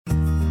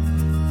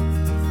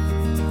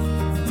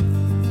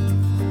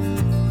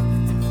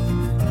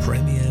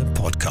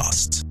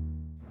podcasts.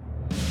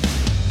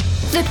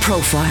 The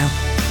Profile.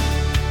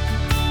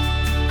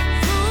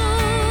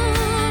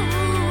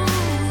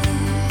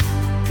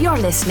 You're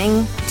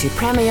listening to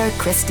Premier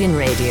Christian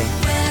Radio.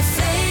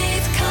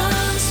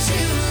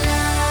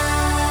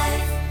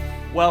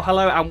 Well,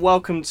 hello and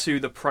welcome to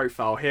The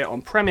Profile here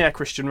on Premier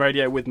Christian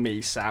Radio with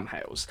me, Sam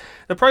Hales.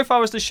 The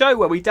Profile is the show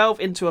where we delve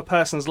into a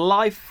person's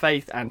life,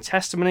 faith and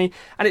testimony,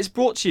 and it's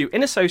brought to you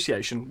in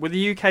association with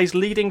the UK's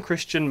leading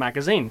Christian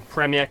magazine,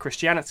 Premier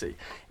Christianity.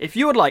 If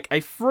you would like a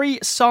free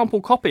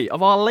sample copy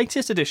of our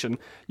latest edition,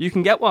 you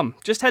can get one.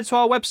 Just head to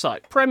our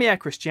website,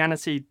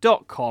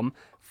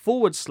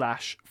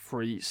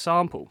 premierchristianity.com/free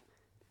sample.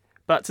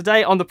 But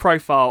today on The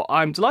Profile,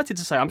 I'm delighted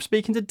to say I'm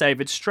speaking to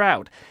David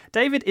Stroud.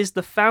 David is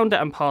the founder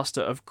and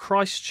pastor of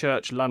Christ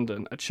Church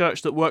London, a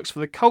church that works for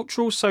the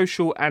cultural,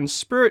 social and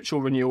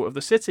spiritual renewal of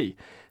the city.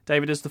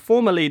 David is the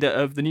former leader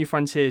of the New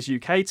Frontiers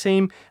UK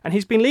team, and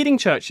he's been leading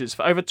churches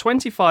for over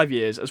 25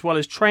 years, as well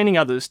as training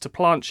others to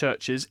plant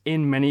churches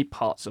in many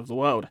parts of the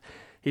world.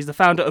 He's the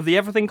founder of the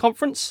Everything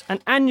Conference, an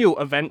annual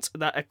event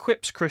that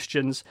equips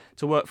Christians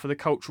to work for the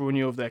cultural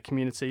renewal of their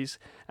communities.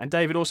 And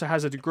David also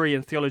has a degree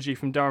in theology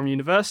from Durham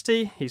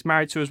University. He's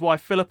married to his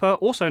wife Philippa,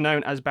 also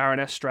known as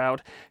Baroness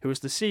Stroud, who is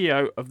the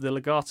CEO of the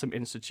Legatum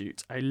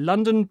Institute, a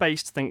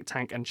London-based think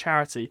tank and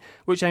charity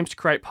which aims to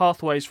create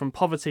pathways from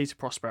poverty to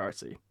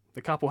prosperity.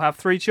 The couple have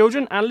 3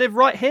 children and live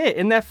right here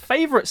in their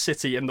favourite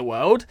city in the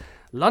world,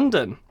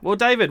 London. Well,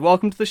 David,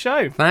 welcome to the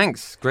show.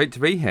 Thanks. Great to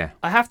be here.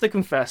 I have to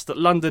confess that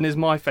London is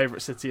my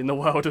favourite city in the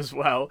world as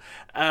well.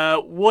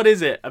 What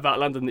is it about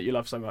London that you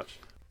love so much?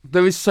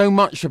 There is so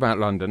much about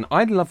London.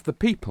 I love the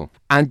people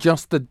and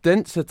just the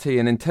density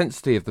and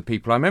intensity of the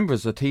people. I remember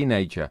as a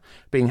teenager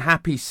being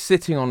happy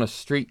sitting on a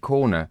street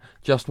corner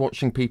just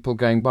watching people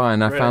going by,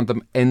 and I found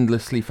them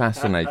endlessly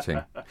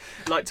fascinating.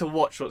 Like to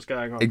watch what's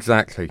going on.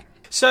 Exactly.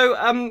 So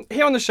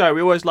here on the show,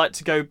 we always like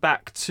to go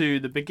back to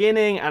the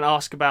beginning and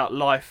ask about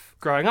life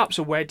growing up.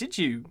 So where did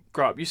you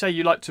grow up? You say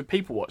you like to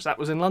people watch. That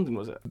was in London,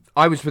 was it?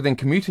 I was within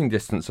commuting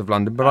distance of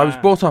London, but I was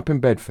brought up in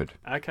Bedford.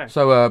 Okay.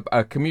 So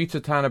a commuter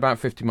town about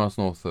 50 miles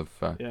north of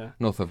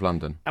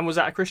London. And was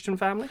that a Christian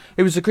family?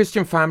 It was a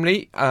Christian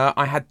family.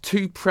 I had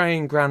 2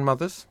 praying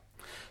grandmothers.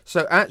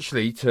 So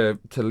actually, to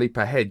leap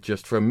ahead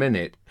just for a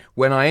minute,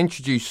 when I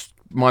introduced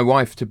my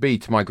wife-to-be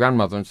to my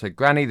grandmother and said,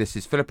 "Granny, this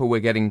is Philippa, we're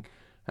getting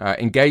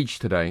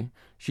engaged today,"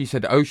 she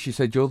said,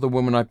 "You're the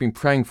woman I've been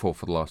praying for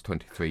the last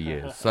 23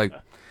 years." So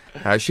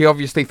she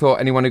obviously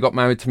thought anyone who got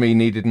married to me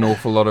needed an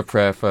awful lot of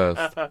prayer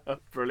first.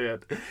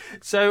 Brilliant.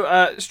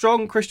 So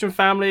strong Christian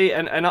family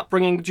and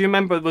upbringing. Do you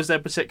remember, was there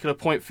a particular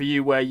point for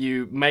you where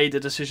you made a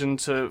decision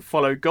to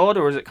follow God,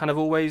 or has it kind of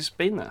always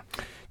been there?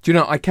 Do you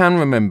know, I can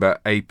remember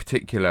a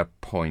particular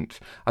point,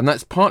 and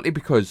that's partly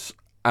because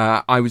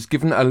I was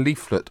given a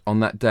leaflet on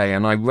that day,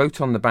 and I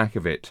wrote on the back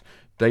of it,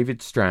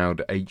 David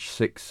Stroud, age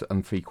 6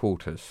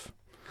 3/4.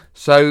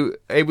 So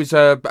it was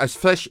a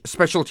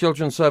special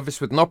children's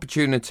service with an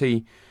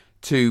opportunity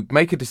to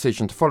make a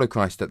decision to follow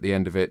Christ at the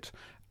end of it.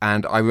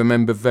 And I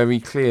remember very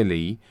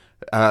clearly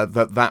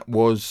that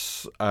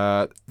was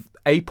the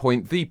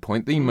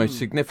most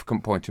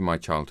significant point in my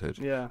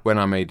childhood, when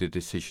I made a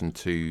decision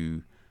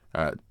to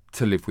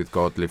live with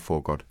God, live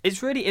for God.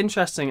 It's really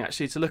interesting,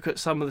 actually, to look at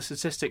some of the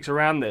statistics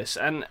around this.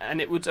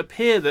 And it would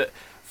appear that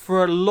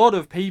for a lot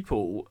of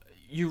people,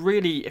 you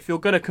really, if you're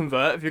going to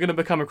convert, if you're going to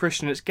become a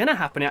Christian, it's going to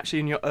happen actually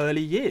in your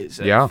early years.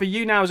 Yeah. For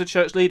you now as a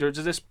church leader,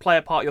 does this play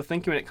a part in your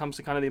thinking when it comes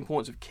to kind of the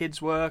importance of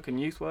kids' work and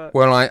youth work?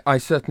 Well, I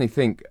certainly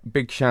think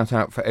big shout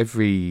out for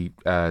every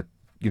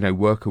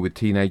worker with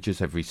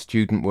teenagers, every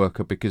student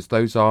worker, because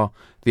those are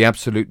the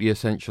absolutely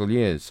essential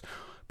years.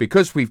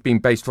 Because we've been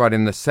based right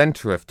in the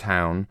centre of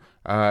town,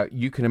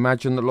 you can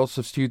imagine that lots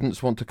of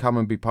students want to come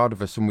and be part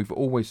of us, and we've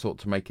always sought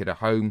to make it a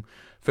home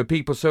for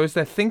people. So as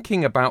they're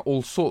thinking about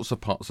all sorts of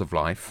parts of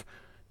life,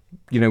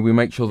 we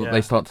make sure that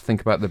they start to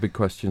think about the big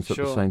questions at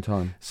the same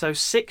time. So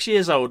 6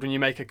 years old when you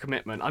make a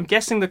commitment. I'm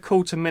guessing the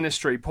call to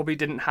ministry probably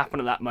didn't happen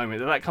at that moment.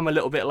 Did that come a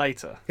little bit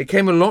later? It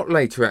came a lot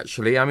later,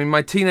 actually. I mean,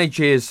 my teenage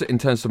years in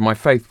terms of my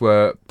faith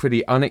were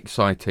pretty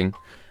unexciting.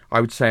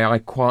 I would say I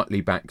quietly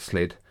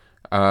backslid,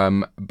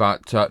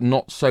 but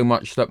not so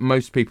much that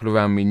most people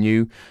around me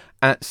knew.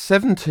 At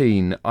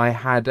 17, I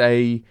had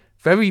a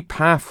very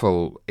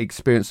powerful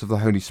experience of the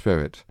Holy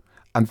Spirit.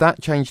 And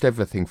that changed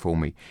everything for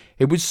me.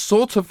 It was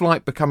sort of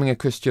like becoming a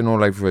Christian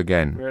all over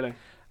again. Really?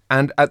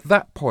 And at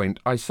that point,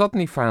 I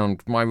suddenly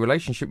found my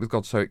relationship with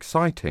God so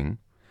exciting.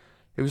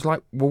 It was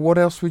like, well, what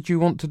else would you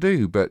want to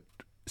do but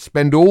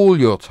spend all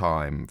your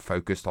time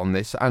focused on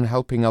this and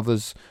helping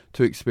others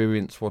to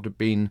experience what had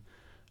been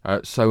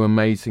so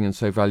amazing and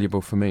so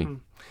valuable for me.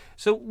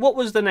 So what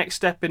was the next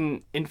step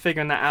in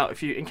figuring that out?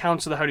 If you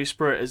encounter the Holy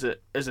Spirit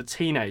as a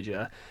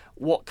teenager,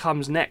 what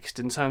comes next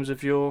in terms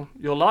of your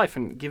life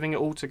and giving it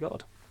all to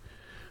God?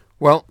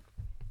 Well,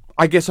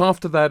 I guess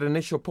after that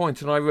initial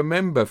point, and I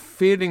remember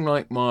feeling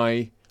like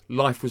my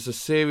life was a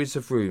series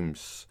of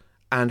rooms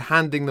and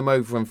handing them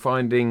over and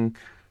finding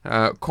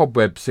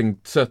cobwebs in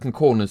certain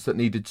corners that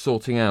needed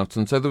sorting out.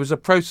 And so there was a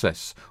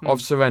process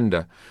of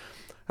surrender.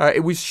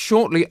 It was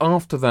shortly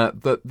after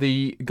that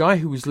the guy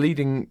who was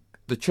leading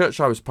the church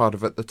I was part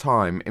of at the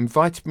time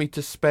invited me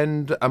to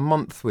spend a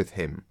month with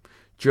him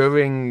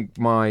during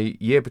my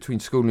year between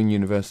school and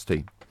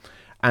university.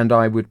 And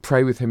I would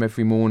pray with him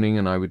every morning,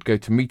 and I would go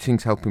to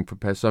meetings helping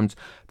prepare sermons.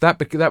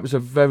 That was a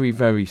very,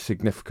 very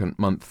significant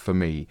month for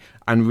me,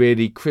 and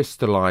really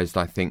crystallised,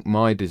 I think,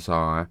 my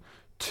desire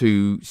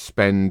to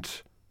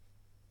spend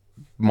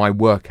my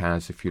work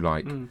as, if you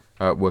like,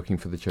 working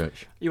for the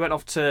church. You went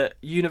off to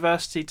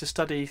university to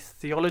study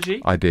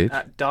theology? I did.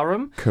 At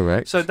Durham?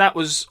 Correct. So that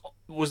was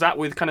that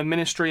with kind of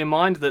ministry in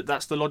mind,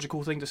 that's the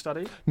logical thing to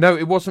study? No,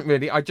 it wasn't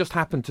really. I just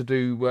happened to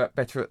do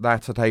better at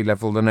that at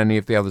A-level than any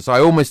of the others. I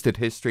almost did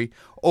history,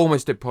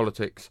 almost did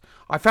politics.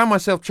 I found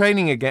myself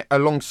training again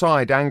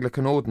alongside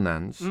Anglican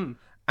ordinands,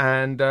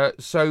 and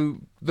so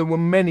there were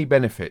many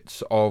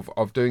benefits of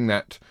doing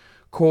that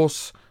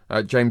course.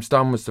 James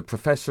Dunn was the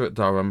professor at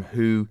Durham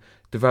who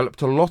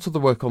developed a lot of the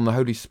work on the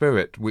Holy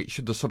Spirit, which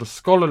the sort of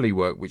scholarly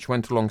work which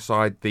went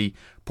alongside the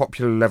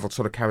popular level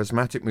sort of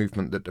charismatic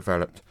movement that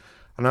developed.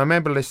 And I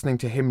remember listening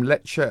to him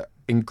lecture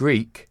in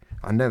Greek.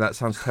 I know that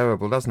sounds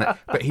terrible, doesn't it?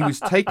 But he was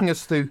taking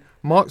us through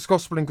Mark's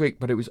Gospel in Greek,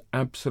 but it was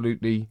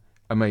absolutely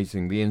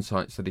amazing, the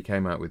insights that he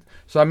came out with.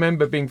 So I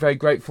remember being very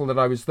grateful that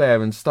I was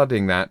there and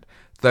studying that,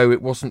 though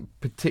it wasn't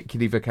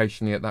particularly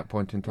vocationally at that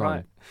point in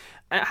time.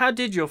 Right. How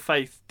did your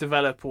faith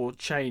develop or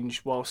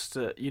change whilst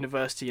at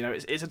university? You know,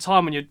 it's a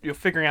time when you're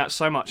figuring out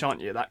so much,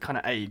 aren't you, at that kind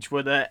of age?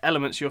 Were there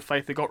elements of your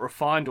faith that got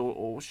refined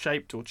or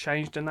shaped or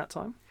changed in that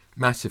time?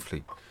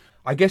 Massively.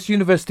 I guess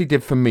university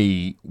did for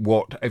me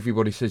what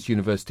everybody says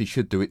university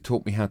should do. It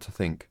taught me how to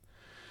think.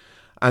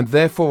 And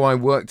therefore I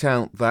worked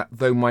out that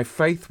though my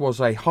faith was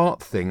a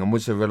heart thing and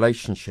was a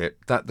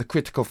relationship, that the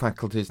critical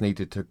faculties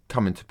needed to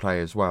come into play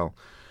as well.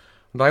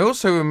 And I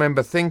also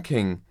remember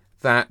thinking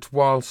that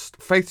whilst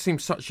faith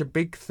seems such a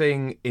big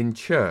thing in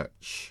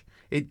church,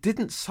 it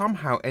didn't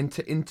somehow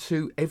enter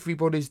into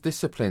everybody's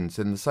disciplines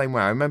in the same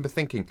way. I remember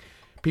thinking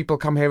people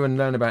come here and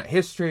learn about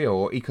history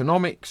or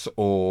economics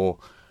or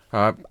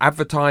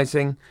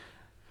advertising,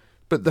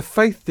 but the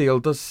faith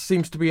deal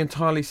seems to be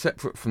entirely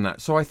separate from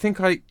that. So I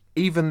think I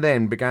even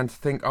then began to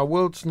think our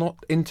world's not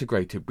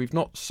integrated. We've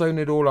not sewn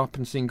it all up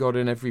and seen God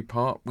in every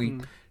part. We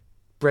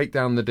break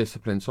down the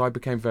discipline. So I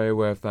became very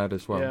aware of that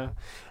as well. Yeah,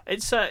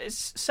 it's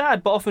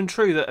sad but often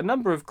true that a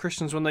number of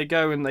Christians, when they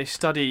go and they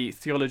study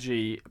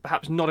theology,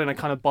 perhaps not in a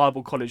kind of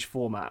Bible college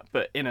format,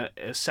 but in a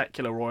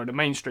secular or in a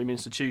mainstream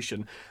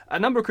institution, a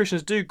number of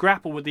Christians do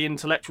grapple with the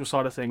intellectual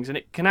side of things, and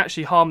it can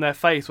actually harm their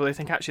faith, where they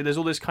think, actually, there's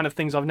all this kind of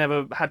things I've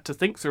never had to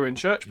think through in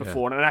church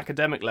before on an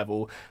academic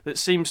level that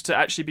seems to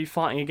actually be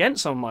fighting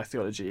against some of my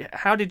theology.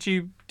 How did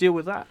you deal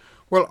with that?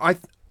 Well,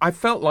 I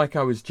felt like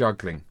I was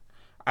juggling.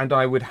 And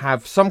I would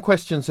have some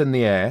questions in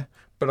the air,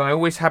 but I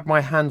always had my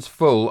hands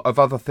full of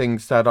other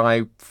things that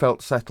I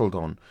felt settled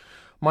on.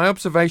 My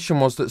observation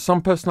was that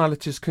some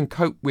personalities can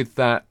cope with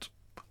that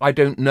I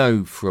don't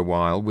know for a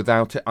while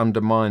without it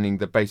undermining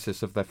the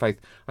basis of their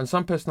faith. And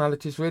some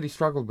personalities really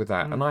struggled with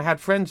that. And I had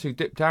friends who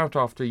dipped out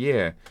after a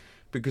year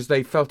because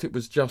they felt it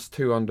was just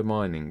too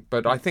undermining.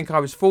 But I think I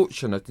was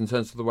fortunate in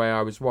terms of the way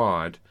I was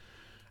wired.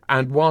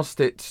 And whilst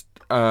it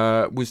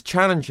was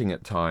challenging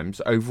at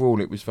times,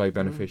 overall it was very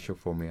beneficial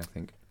for me, I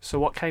think. So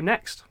what came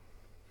next?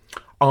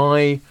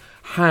 I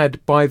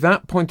had, by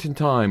that point in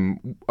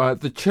time,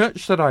 the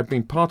church that I'd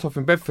been part of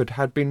in Bedford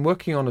had been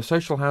working on a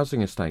social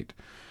housing estate.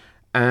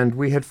 And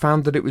we had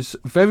found that it was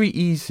very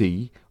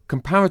easy,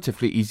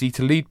 comparatively easy,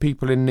 to lead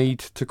people in need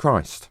to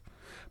Christ.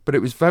 But it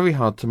was very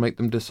hard to make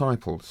them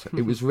disciples.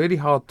 It was really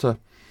hard to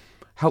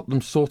help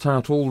them sort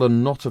out all the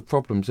knot of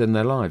problems in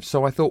their lives.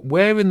 So I thought,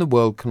 where in the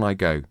world can I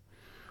go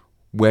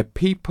where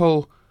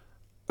people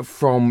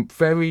from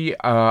very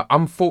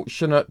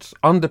unfortunate,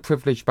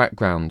 underprivileged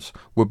backgrounds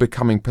were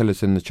becoming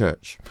pillars in the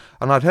church?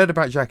 And I'd heard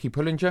about Jackie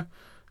Pullinger,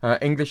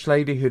 English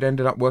lady who'd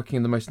ended up working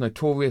in the most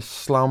notorious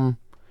slum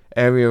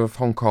area of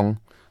Hong Kong.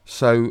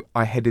 So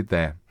I headed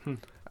there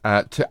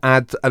to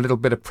add a little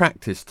bit of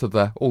practice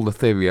to all the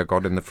theory I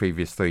got in the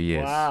previous 3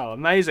 years. Wow,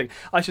 amazing.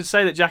 I should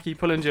say that Jackie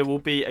Pullinger will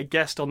be a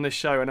guest on this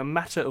show in a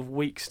matter of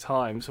weeks'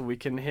 time, so we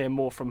can hear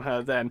more from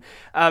her then.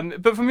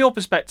 But from your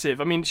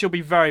perspective, I mean, she'll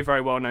be very, very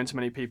well known to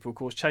many people. Of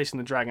course, Chasing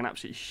the Dragon,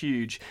 absolutely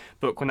huge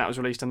book when that was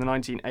released in the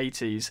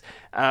 1980s.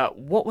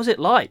 What was it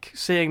like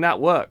seeing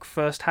that work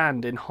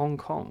firsthand in Hong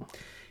Kong?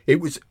 It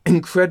was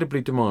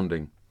incredibly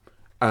demanding.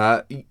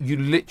 You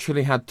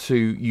literally had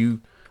to...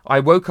 I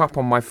woke up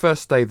on my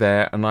first day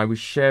there and I was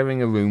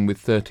sharing a room with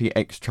 30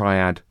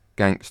 ex-triad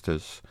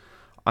gangsters.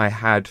 I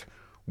had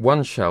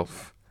one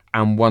shelf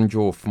and one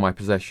drawer for my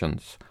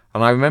possessions.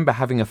 And I remember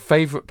having a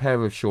favourite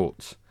pair of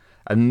shorts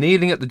and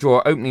kneeling at the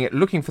drawer, opening it,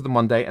 looking for them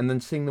one day, and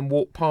then seeing them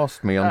walk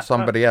past me on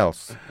somebody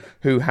else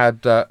who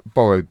had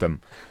borrowed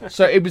them.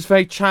 So it was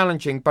very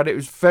challenging, but it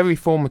was very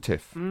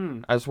formative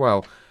as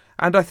well.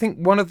 And I think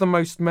one of the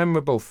most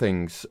memorable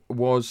things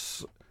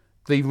was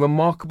the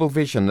remarkable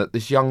vision that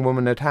this young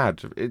woman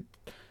had.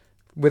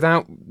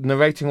 without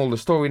narrating all the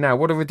story now,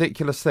 what a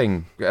ridiculous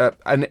thing.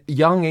 A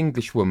young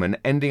English woman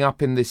ending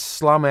up in this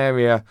slum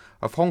area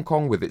of Hong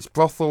Kong with its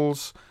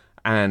brothels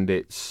and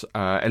its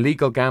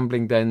illegal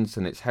gambling dens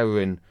and its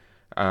heroin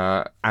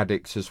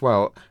addicts as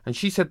well. And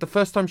she said the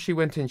first time she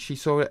went in, she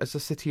saw it as a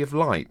city of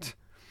light.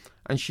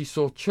 And she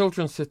saw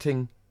children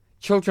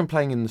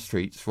playing in the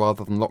streets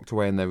rather than locked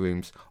away in their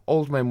rooms,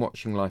 old men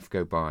watching life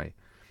go by,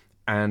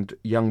 and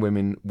young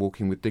women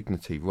walking with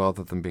dignity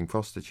rather than being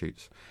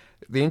prostitutes.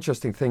 The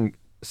interesting thing,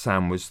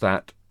 Sam, was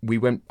that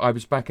I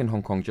was back in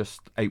Hong Kong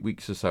just 8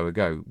 weeks or so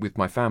ago with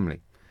my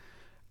family,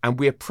 and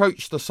we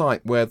approached the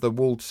site where the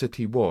walled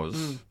city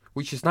was,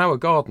 which is now a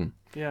garden.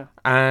 Yeah.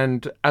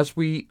 And as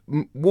we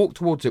walked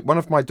towards it, one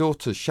of my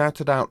daughters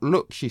shouted out,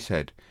 "Look," she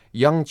said,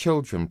 "young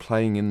children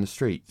playing in the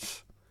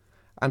streets."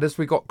 And as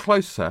we got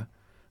closer,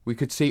 we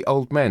could see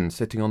old men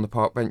sitting on the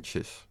park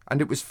benches.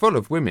 And it was full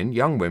of women,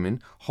 young women,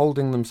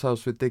 holding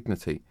themselves with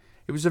dignity.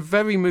 It was a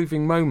very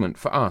moving moment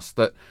for us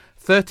that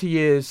 30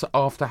 years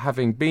after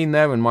having been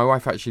there, and my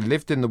wife actually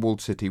lived in the walled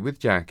city with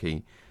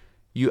Jackie,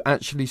 you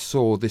actually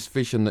saw this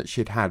vision that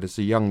she'd had as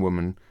a young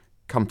woman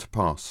come to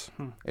pass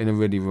in a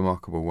really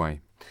remarkable way.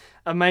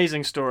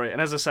 Amazing story. And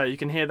as I say, you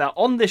can hear that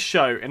on this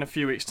show in a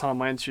few weeks' time,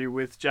 my interview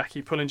with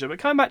Jackie Pullinger. But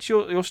coming back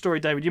to your story,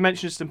 David, you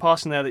mentioned just in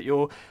passing there that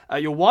your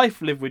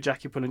wife lived with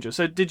Jackie Pullinger.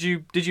 So did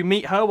you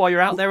meet her while you're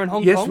out there in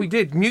Hong Kong? Yes, we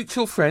did.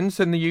 Mutual friends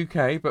in the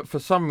UK, but for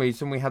some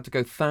reason we had to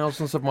go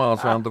thousands of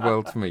miles around the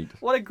world to meet.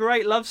 What a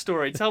great love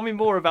story. Tell me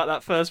more about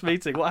that first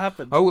meeting. What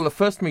happened? Oh, well, the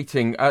first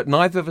meeting,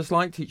 neither of us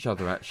liked each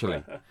other,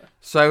 actually.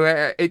 So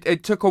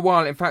it took a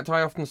while. In fact,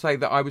 I often say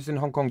that I was in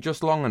Hong Kong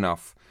just long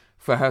enough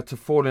for her to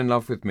fall in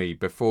love with me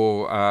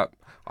before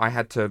I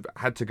had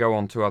to go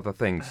on to other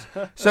things.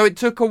 So it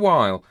took a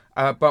while,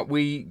 but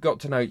we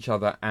got to know each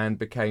other and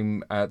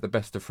became the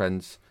best of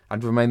friends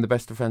and remain the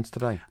best of friends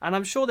today. And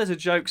I'm sure there's a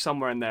joke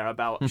somewhere in there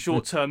about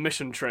short-term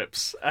mission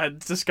trips and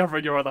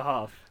discovering your other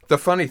half. The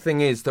funny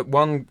thing is that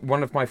one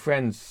of my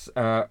friends,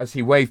 as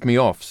he waved me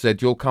off,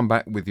 said, "You'll come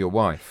back with your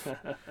wife."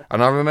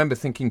 And I remember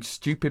thinking,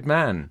 stupid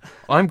man,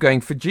 I'm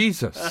going for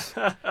Jesus.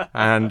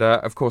 And,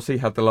 of course, he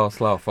had the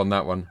last laugh on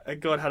that one.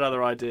 God had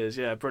other ideas,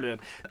 yeah, brilliant.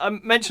 I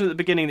mentioned at the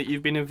beginning that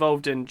you've been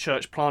involved in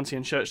church planting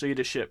and church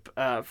leadership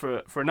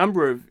for a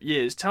number of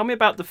years. Tell me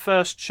about the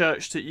first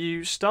church that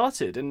you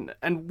started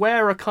and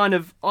where a kind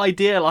of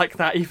idea like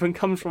that even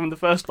comes from in the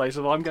first place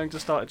of I'm going to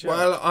start a church.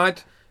 Well,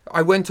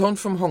 I went on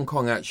from Hong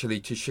Kong, actually,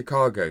 to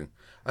Chicago,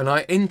 and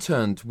I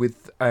interned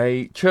with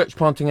a church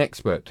planting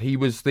expert. He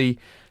was the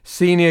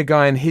senior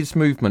guy in his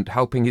movement,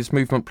 helping his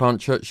movement plant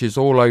churches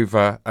all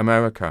over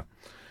America.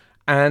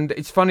 And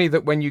it's funny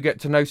that when you get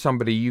to know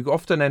somebody, you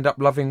often end up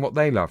loving what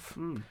they love.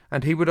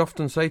 And he would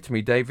often say to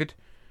me, "David,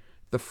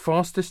 the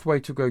fastest way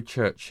to grow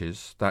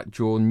churches that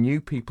draw new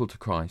people to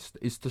Christ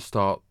is to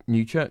start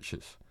new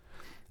churches."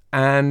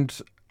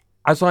 And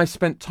as I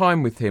spent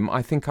time with him,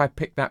 I think I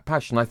picked that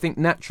passion. I think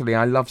naturally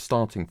I love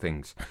starting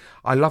things.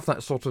 I love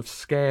that sort of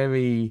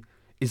scary,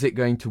 is it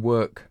going to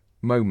work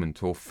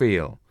moment or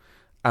feel.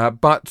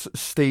 But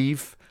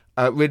Steve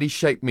really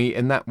shaped me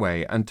in that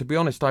way. And to be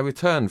honest, I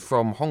returned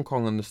from Hong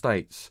Kong and the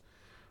States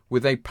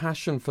with a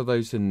passion for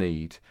those in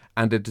need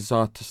and a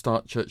desire to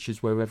start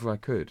churches wherever I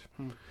could.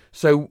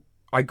 So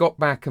I got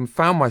back and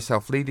found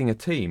myself leading a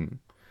team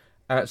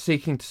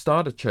seeking to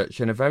start a church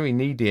in a very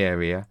needy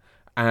area.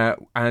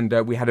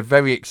 And we had a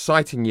very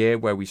exciting year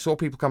where we saw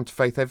people come to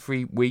faith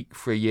every week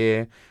for a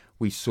year.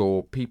 We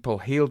saw people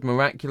healed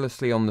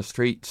miraculously on the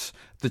streets.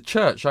 The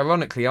church,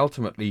 ironically,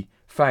 ultimately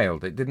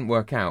failed. It didn't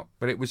work out.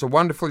 But it was a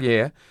wonderful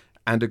year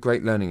and a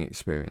great learning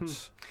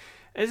experience.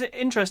 Is it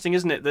interesting,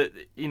 isn't it, that,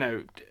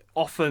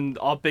 often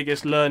our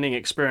biggest learning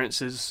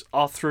experiences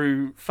are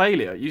through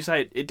failure? You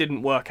say it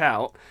didn't work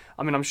out.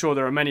 I mean, I'm sure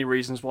there are many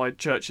reasons why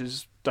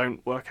churches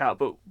don't work out.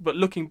 But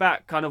looking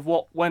back, kind of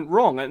what went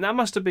wrong? And that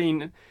must have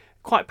been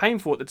quite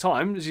painful at the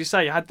time. As you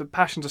say, you had the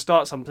passion to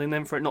start something,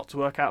 then for it not to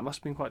work out must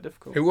have been quite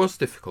difficult. It was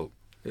difficult.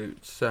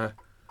 It's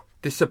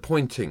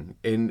disappointing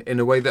in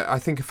a way that I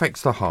think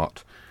affects the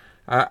heart.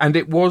 And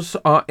it was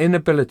our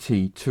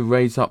inability to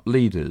raise up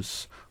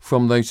leaders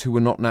from those who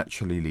were not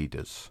naturally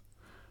leaders.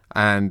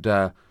 And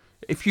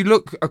if you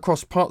look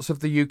across parts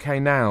of the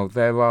UK now,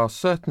 there are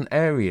certain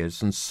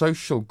areas and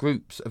social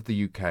groups of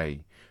the UK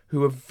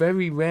who have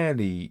very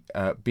rarely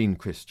been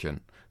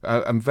Christian.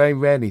 And very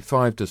rarely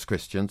thrived as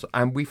Christians,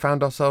 and we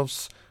found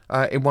ourselves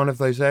in one of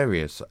those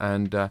areas.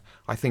 And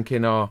I think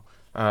in our,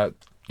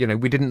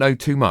 we didn't know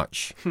too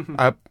much.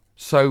 But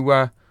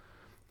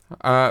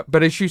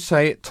as you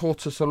say, it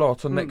taught us a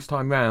lot. And next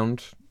time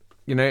round,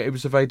 it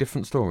was a very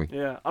different story.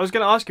 Yeah, I was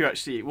going to ask you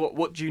actually,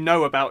 what do you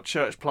know about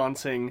church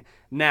planting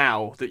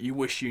now that you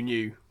wish you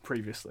knew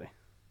previously?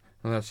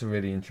 Well, that's a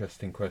really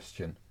interesting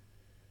question.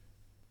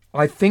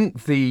 I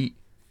think the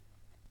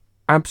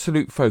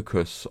absolute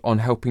focus on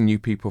helping new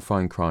people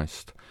find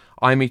Christ.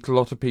 I meet a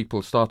lot of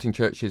people starting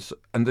churches,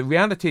 and the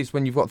reality is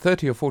when you've got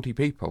 30 or 40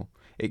 people,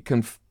 it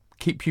can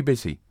keep you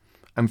busy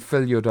and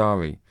fill your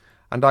diary.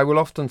 And I will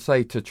often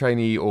say to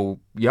trainee or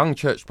young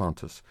church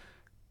planters,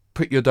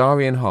 put your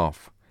diary in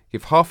half.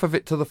 give half of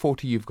it to the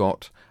 40 you've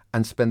got,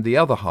 and spend the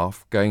other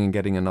half going and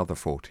getting another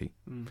 40.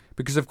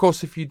 Because, of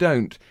course, if you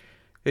don't,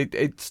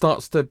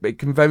 it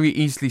can very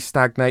easily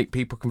stagnate.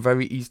 People can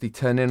very easily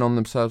turn in on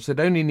themselves. It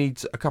only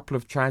needs a couple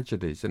of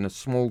tragedies in a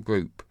small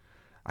group,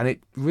 and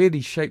it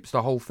really shapes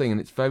the whole thing, and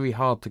it's very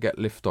hard to get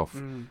lift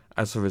off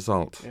as a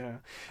result. Yeah.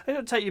 I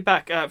want to take you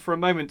back for a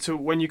moment to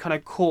when you kind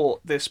of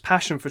caught this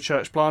passion for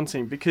church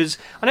planting, because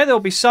I know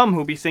there'll be some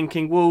who'll be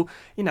thinking, well,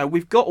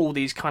 we've got all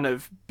these kind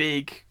of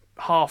big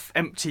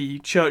half-empty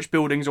church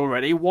buildings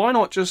already. Why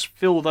not just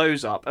fill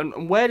those up?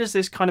 And where does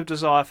this kind of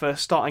desire for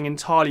starting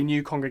entirely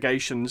new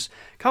congregations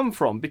come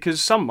from?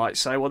 Because some might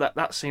say, well,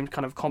 that seems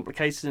kind of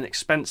complicated and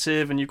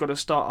expensive, and you've got to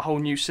start a whole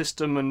new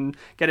system and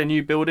get a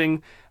new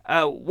building.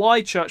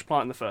 Why church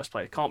plant in the first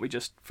place? Can't we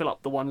just fill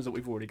up the ones that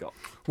we've already got?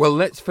 Well,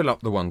 let's fill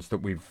up the ones that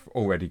we've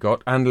already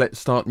got, and let's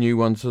start new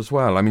ones as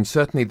well. I mean,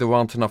 certainly there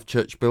aren't enough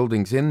church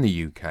buildings in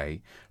the UK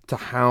to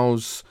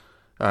house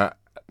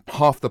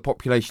half the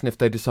population if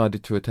they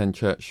decided to attend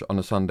church on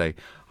a Sunday.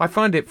 I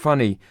find it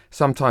funny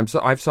sometimes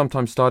that I've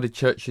sometimes started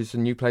churches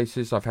in new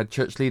places. I've had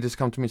church leaders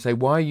come to me and say,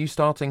 why are you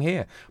starting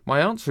here? My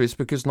answer is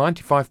because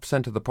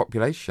 95% of the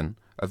population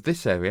of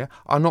this area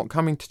are not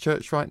coming to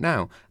church right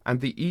now, and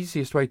the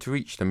easiest way to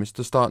reach them is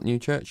to start new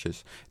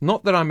churches.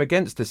 Not that I'm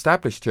against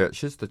established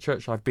churches. The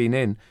church I've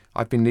been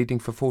leading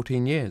for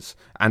 14 years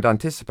and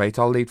anticipate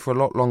I'll lead for a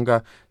lot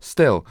longer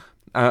still.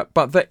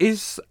 But there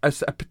is a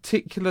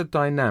particular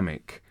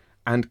dynamic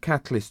and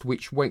catalyst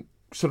which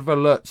sort of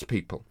alerts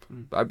people.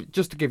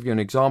 Just to give you an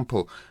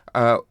example,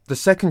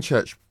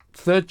 the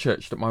third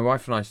church that my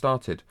wife and I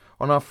started,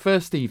 on our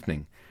first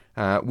evening,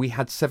 we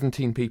had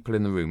 17 people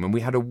in the room, and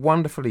we had a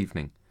wonderful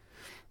evening.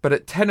 But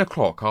at 10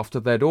 o'clock, after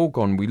they'd all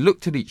gone, we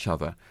looked at each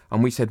other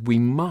and we said, we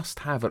must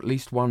have at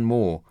least one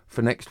more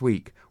for next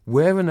week.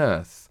 Where on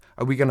earth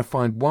are we going to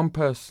find one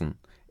person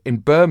in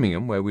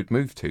Birmingham, where we'd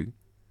moved to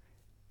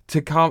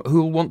come,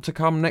 who'll want to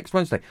come next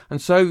Wednesday?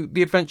 And so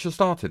the adventure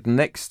started.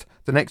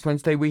 The next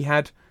Wednesday we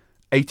had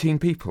 18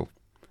 people.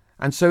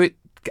 And so it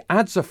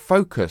adds a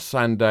focus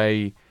and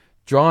a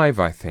drive,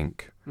 I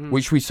think,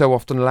 which we so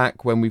often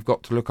lack when we've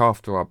got to look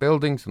after our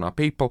buildings and our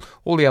people,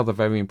 all the other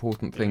very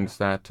important things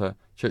that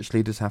church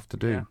leaders have to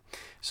do. Yeah.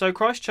 So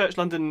Christ Church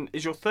London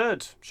is your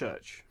third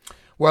church?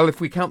 Well,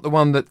 if we count the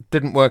one that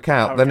didn't work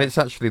out, then it's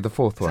actually the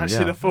fourth one. It's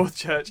actually the fourth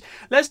church.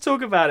 Let's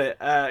talk about it.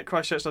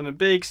 Christ Church London,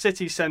 big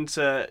city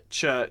centre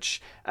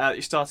church.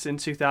 You started in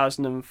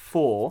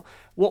 2004.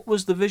 What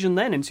was the vision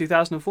then in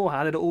 2004?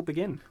 How did it all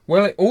begin?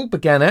 Well, it all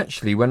began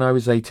actually when I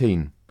was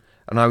 18.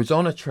 And I was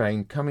on a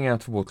train coming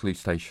out of Waterloo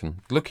Station,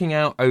 looking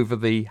out over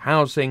the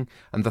housing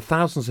and the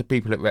thousands of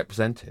people it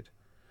represented,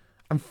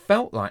 and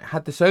felt like,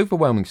 had this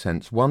overwhelming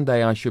sense, one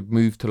day I should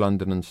move to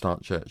London and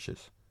start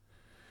churches.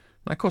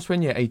 Now, of course,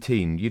 when you're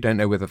 18, you don't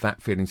know whether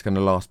that feeling's going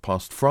to last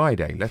past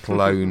Friday, let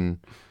alone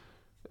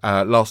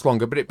last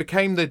longer. But it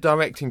became the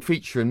directing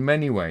feature in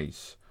many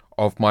ways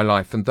of my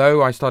life. And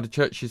though I started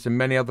churches in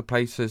many other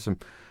places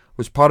and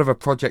was part of a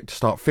project to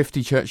start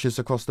 50 churches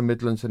across the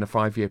Midlands in a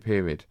 5-year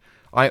period,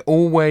 I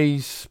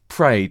always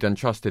prayed and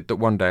trusted that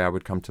one day I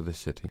would come to this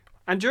city.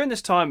 And during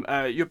this time,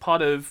 you're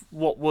part of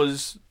what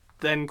was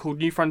then called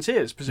New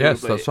Frontiers,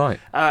 presumably. Yes, that's right.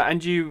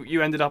 And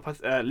you ended up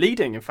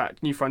leading, in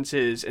fact, New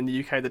Frontiers in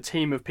the UK, the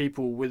team of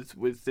people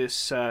with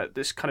this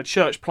kind of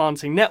church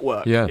planting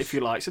network, if you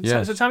like. So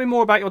tell me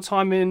more about your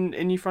time in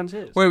New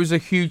Frontiers. Well, it was a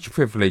huge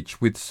privilege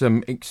with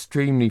some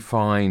extremely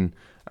fine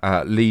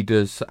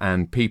leaders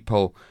and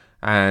people,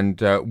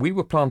 and we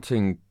were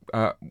planting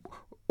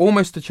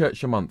almost a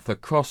church a month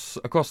across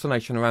the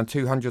nation, around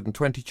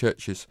 220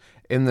 churches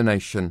in the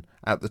nation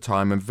at the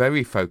time, and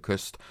very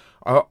focused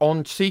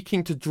on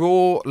seeking to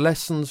draw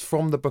lessons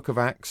from the book of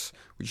Acts,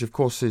 which of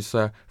course is,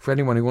 for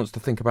anyone who wants to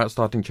think about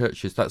starting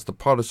churches, that's the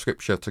part of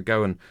scripture to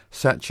go and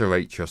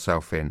saturate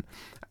yourself in.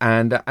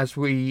 And as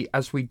we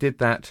did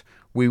that,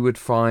 we would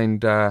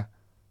find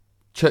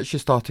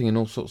churches starting in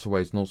all sorts of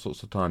ways and all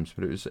sorts of times,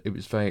 but it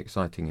was very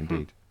exciting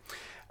indeed.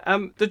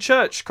 The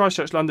church, Christ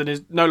Church London,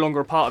 is no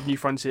longer a part of New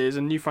Frontiers,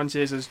 and New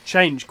Frontiers has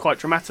changed quite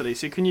dramatically.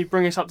 So can you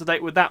bring us up to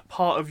date with that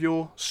part of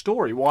your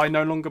story? Why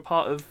no longer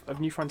part of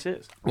New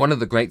Frontiers? One of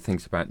the great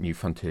things about New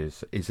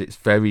Frontiers is its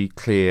very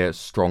clear,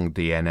 strong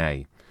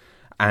DNA.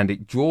 And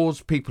it draws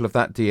people of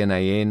that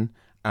DNA in,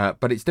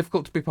 but it's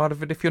difficult to be part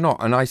of it if you're not.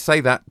 And I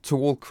say that to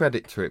all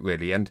credit to it,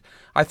 really. And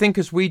I think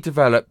as we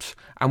developed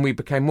and we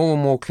became more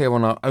and more clear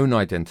on our own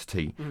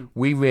identity,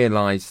 we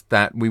realised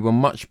that we were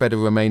much better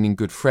remaining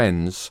good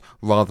friends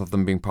rather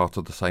than being part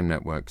of the same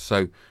network.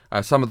 So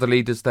some of the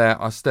leaders there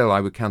are still,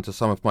 I would count as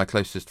some of my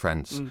closest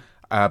friends.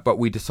 But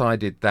we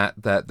decided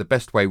that the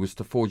best way was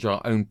to forge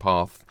our own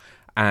path,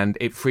 and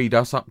it freed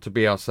us up to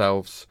be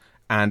ourselves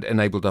and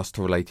enabled us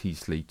to relate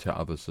easily to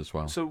others as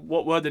well. So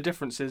what were the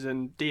differences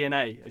in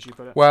DNA, as you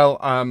put it? Well,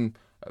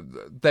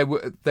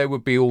 there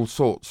would be all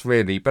sorts,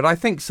 really. But I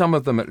think some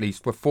of them, at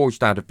least, were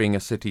forged out of being a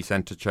city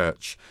centre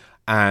church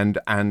and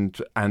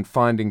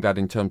finding that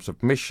in terms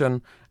of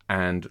mission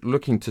and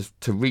looking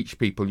to reach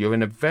people, you're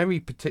in a very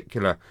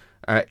particular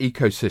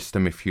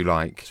ecosystem, if you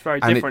like. It's very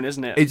different,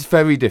 isn't it? It's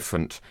very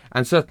different.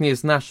 And certainly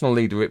as national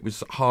leader, it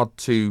was hard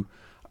to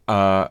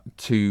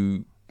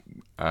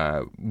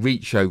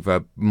reach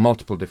over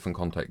multiple different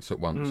contexts at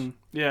once.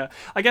 Yeah.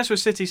 I guess with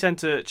city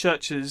centre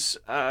churches,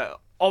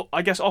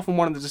 I guess often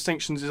one of the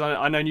distinctions is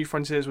I know New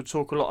Frontiers would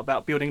talk a lot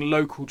about building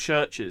local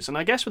churches. And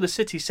I guess with a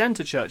city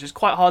centre church, it's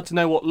quite hard to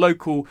know what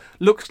local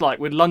looks like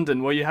with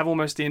London, where you have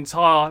almost the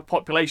entire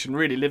population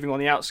really living on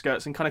the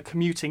outskirts and kind of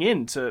commuting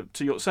in to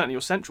certainly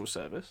your central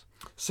service.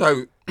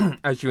 So,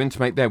 as you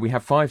intimate there, we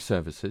have 5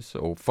 services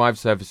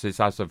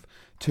as of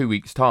 2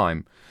 weeks'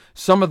 time.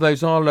 Some of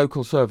those are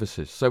local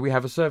services. So we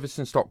have a service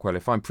in Stockwell.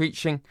 If I'm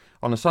preaching,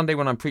 on a Sunday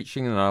when I'm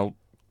preaching, and I'll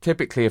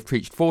typically have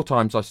preached 4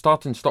 times, I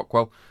start in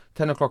Stockwell,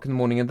 10 o'clock in the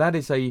morning, and that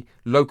is a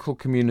local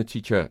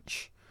community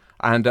church.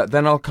 And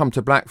then I'll come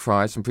to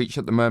Blackfriars and preach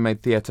at the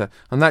Mermaid Theatre,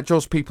 and that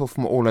draws people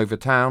from all over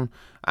town.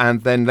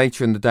 And then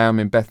later in the day, I'm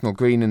in Bethnal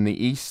Green in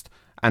the east,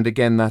 and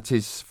again, that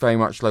is very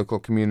much local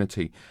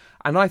community.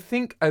 And I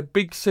think a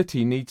big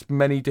city needs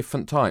many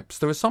different types.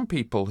 There are some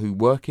people who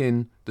work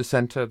in the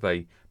centre,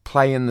 they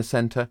play in the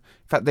centre.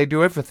 In fact, they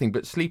do everything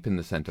but sleep in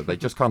the centre. They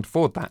just can't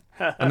afford that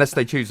unless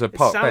they choose a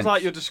park bench. It sounds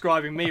like you're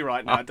describing me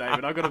right now,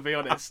 David. I've got to be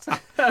honest.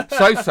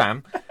 So,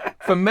 Sam,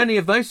 for many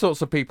of those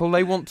sorts of people,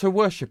 they want to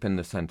worship in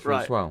the centre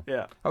as well.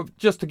 Yeah.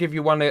 Just to give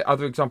you one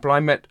other example, I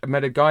met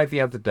a guy the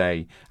other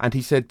day, and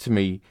he said to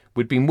me,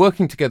 we'd been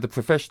working together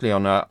professionally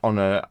on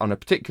a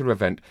particular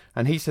event,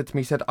 and he said to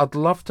me, I'd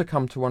love to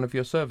come to one of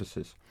your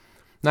services.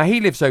 Now,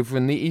 he lives over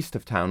in the east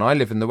of town. I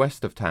live in the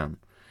west of town.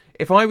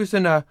 If I was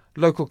in a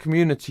local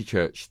community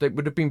church, that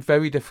would have been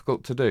very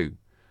difficult to do.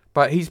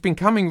 But he's been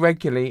coming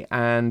regularly,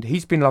 and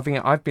he's been loving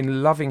it. I've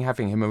been loving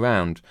having him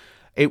around.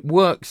 It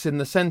works in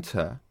the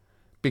centre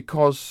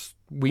because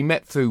we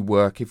met through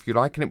work, if you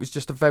like, and it was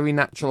just a very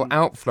natural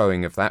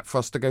outflowing of that for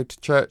us to go to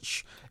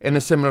church in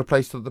a similar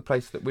place to the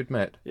place that we'd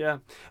met. Yeah.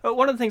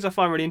 One of the things I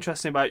find really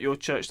interesting about your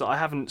church that I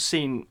haven't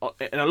seen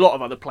in a lot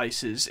of other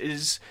places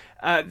is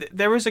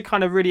there is a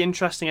kind of really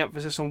interesting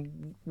emphasis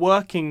on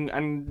working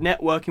and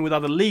networking with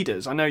other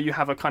leaders. I know you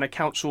have a kind of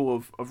council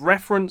of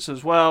reference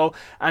as well,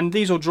 and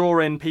these will draw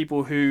in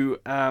people who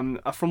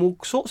are from all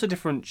sorts of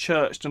different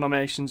church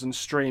denominations and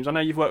streams. I know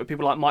you've worked with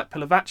people like Mike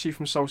Pilavachi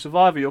from Soul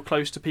Survivor. You're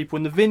close to people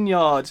in the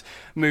Vineyard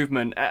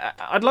movement.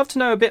 I'd love to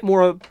know a bit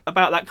more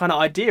about that kind of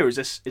idea. Is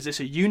this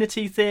a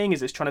unity thing?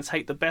 Is this trying to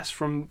take the best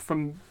from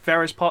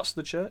various parts of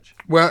the church?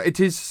 Well, it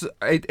is.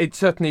 It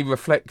certainly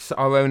reflects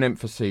our own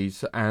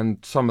emphases, and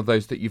some of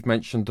those that you've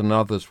mentioned and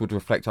others would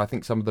reflect, I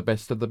think, some of the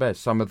best of the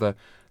best. Some of the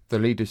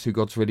leaders who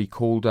God's really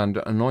called and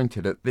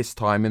anointed at this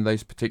time in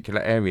those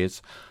particular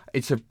areas.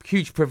 It's a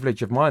huge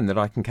privilege of mine that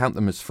I can count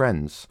them as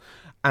friends.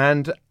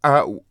 And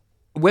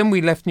when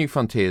we left New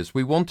Frontiers,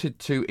 we wanted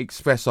to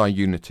express our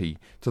unity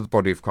to the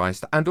body of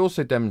Christ and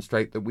also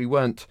demonstrate that we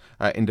weren't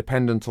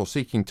independent or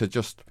seeking to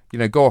just,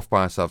 go off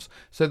by ourselves.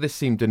 So this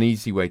seemed an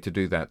easy way to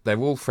do that. They're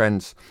all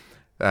friends.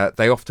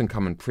 They often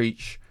come and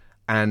preach.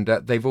 And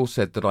they've all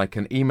said that I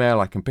can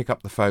email, I can pick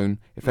up the phone.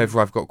 If ever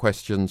I've got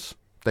questions,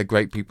 they're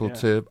great people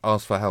to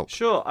ask for help.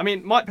 Sure. I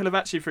mean, Mike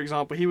Pilavachi, for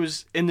example, he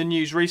was in the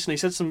news recently,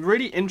 said some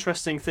really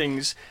interesting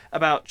things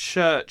about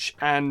church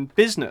and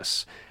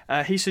business.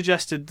 He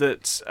suggested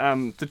that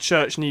the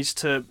church needs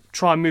to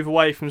try and move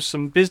away from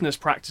some business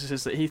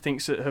practices that he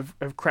thinks that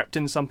have crept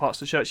in some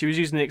parts of the church. He was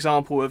using the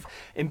example of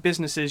in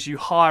businesses you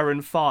hire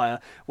and fire,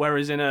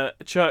 whereas in a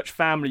church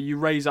family you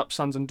raise up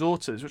sons and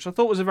daughters, which I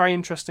thought was a very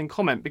interesting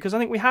comment, because I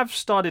think we have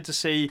started to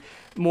see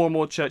more and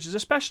more churches,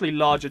 especially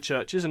larger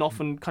churches and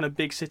often kind of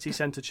big city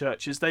centre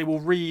churches, they will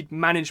read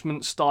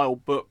management style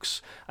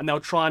books and they'll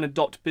try and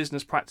adopt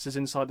business practices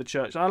inside the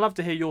church. And I'd love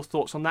to hear your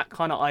thoughts on that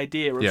kind of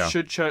idea of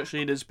should church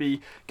leaders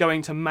be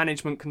going to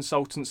management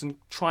consultants and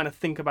trying to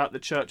think about the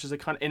church as a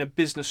kind of in a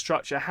business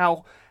structure.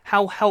 How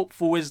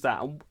helpful is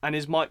that? And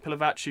is Mike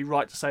Pilavachi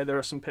right to say there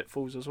are some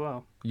pitfalls as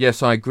well?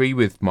 Yes, I agree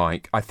with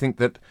Mike. I think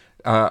that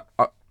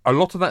a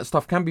lot of that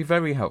stuff can be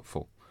very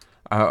helpful.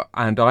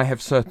 And I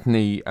have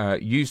certainly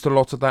used a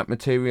lot of that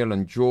material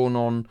and drawn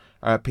on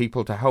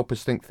people to help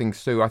us think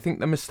things through. I think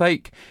the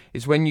mistake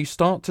is when you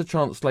start to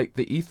translate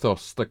the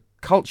ethos, the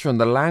culture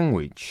and the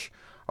language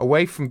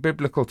away from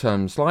biblical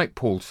terms, like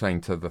Paul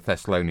saying to the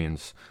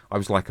Thessalonians, I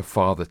was like a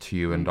father to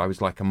you and I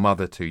was like a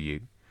mother to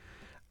you,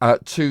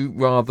 to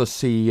rather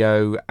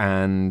CEO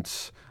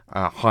and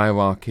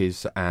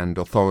hierarchies and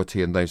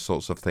authority and those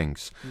sorts of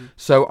things.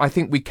 So I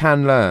think we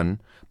can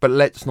learn, but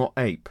let's not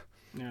ape.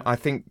 Yeah. I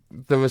think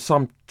there are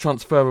some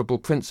transferable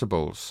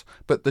principles,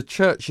 but the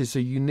church is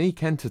a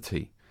unique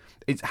entity.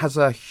 It has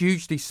a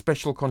hugely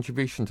special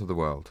contribution to the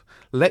world.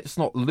 Let's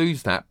not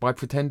lose that by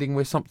pretending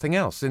we're something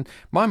else. In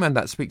my mind,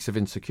 that speaks of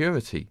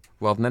insecurity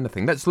rather than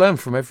anything. Let's learn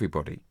from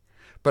everybody,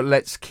 but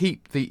let's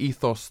keep the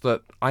ethos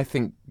that I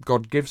think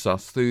God gives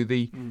us through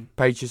the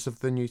pages of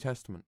the New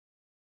Testament.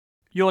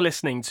 You're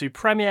listening to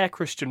Premier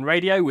Christian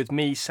Radio with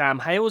me, Sam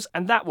Hales,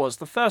 and that was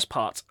the first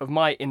part of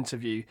my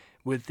interview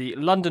with the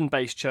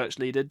London-based church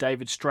leader,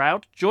 David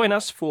Stroud. Join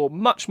us for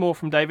much more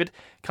from David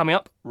coming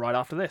up right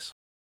after this.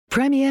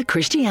 Premier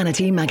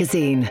Christianity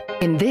magazine.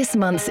 In this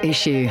month's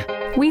issue,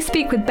 we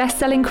speak with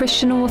best-selling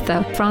Christian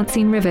author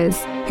Francine Rivers,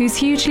 whose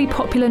hugely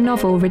popular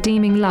novel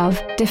Redeeming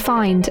Love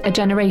defined a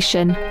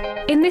generation.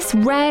 In this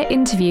rare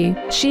interview,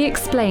 she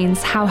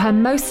explains how her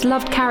most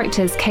loved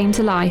characters came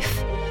to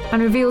life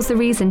and reveals the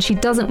reason she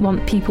doesn't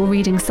want people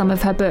reading some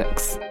of her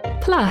books.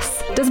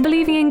 Plus, does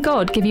believing in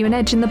God give you an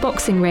edge in the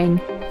boxing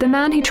ring? The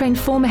man who trained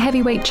former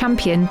heavyweight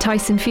champion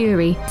Tyson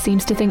Fury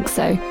seems to think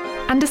so.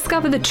 And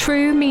discover the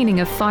true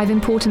meaning of 5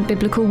 important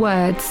biblical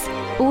words.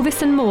 All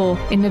this and more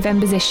in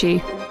November's issue.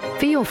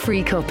 for your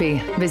free copy,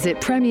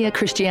 visit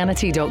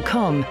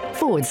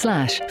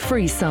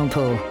premierchristianity.com/free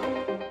sample.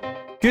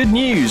 Good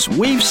news,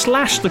 we've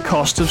slashed the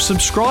cost of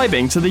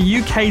subscribing to the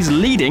UK's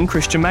leading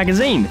Christian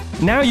magazine.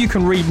 Now you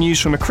can read news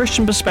from a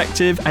Christian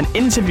perspective and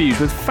interviews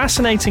with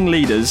fascinating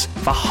leaders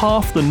for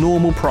half the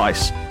normal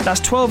price. That's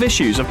 12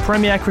 issues of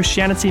Premier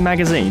Christianity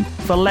magazine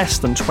for less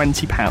than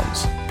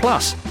 £20.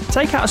 Plus,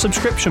 take out a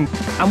subscription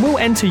and we'll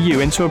enter you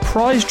into a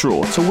prize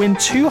draw to win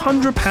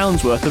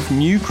 £200 worth of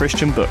new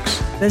Christian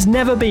books. There's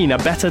never been a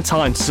better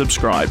time to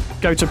subscribe.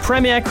 Go to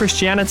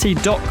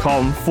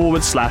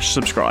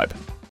premierchristianity.com/subscribe.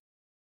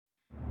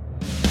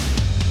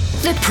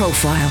 The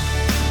Profile.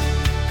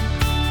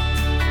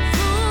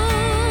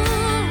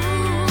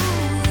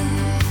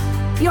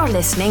 You're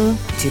listening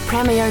to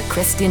Premier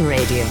Christian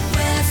Radio.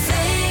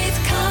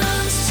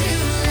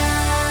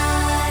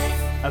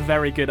 A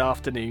very good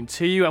afternoon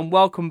to you and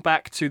welcome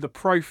back to The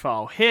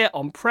Profile here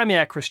on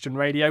Premier Christian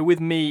Radio with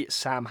me,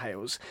 Sam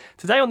Hales.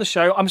 Today on the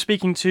show, I'm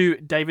speaking to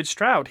David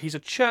Stroud. He's a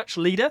church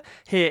leader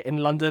here in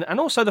London and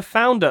also the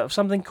founder of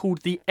something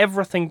called the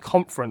Everything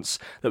Conference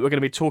that we're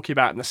going to be talking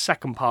about in the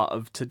second part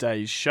of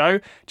today's show.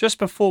 Just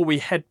before we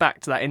head back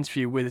to that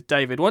interview with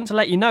David, I want to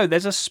let you know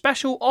there's a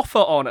special offer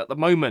on at the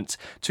moment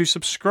to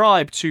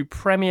subscribe to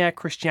Premier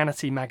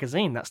Christianity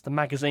magazine. That's the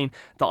magazine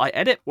that I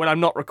edit when I'm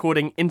not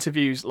recording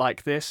interviews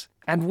like this.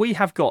 And we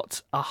have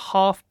got a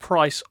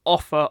half-price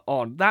offer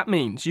on. That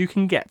means you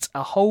can get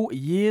a whole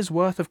year's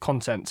worth of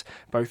content,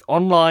 both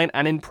online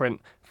and in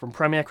print, from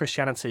Premier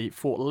Christianity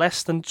for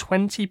less than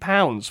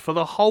 £20 for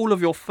the whole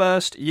of your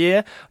first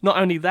year. Not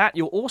only that,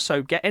 you'll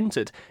also get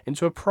entered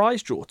into a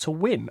prize draw to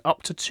win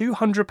up to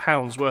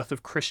 £200 worth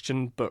of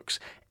Christian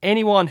books.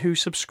 Anyone who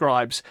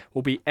subscribes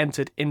will be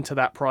entered into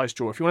that prize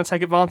draw. If you want to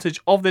take advantage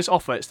of this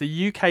offer, it's the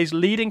UK's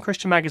leading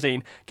Christian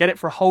magazine. Get it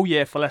for a whole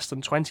year for less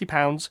than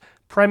 £20.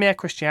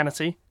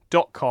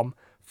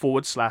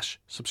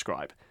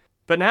 premierchristianity.com/subscribe.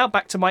 But now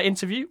back to my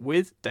interview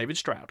with David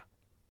Stroud.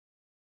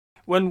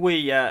 When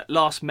we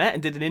last met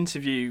and did an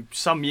interview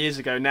some years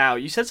ago now,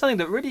 you said something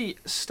that really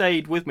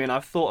stayed with me and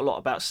I've thought a lot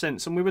about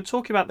since. And we were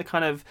talking about the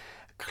kind of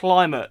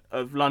climate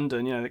of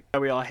London, you know,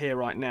 where we are here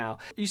right now.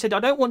 You said, I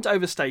don't want to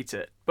overstate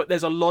it, but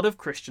there's a lot of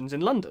Christians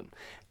in London.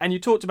 And you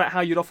talked about how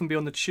you'd often be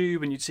on the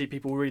tube and you'd see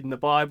people reading the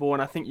Bible.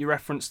 And I think you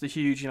referenced the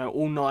huge,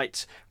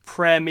 all-night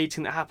prayer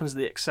meeting that happens at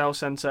the Excel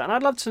Centre. And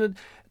I'd love to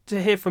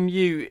hear from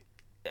you.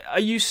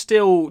 Do you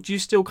still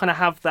kind of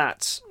have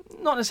that,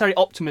 not necessarily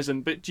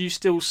optimism, but do you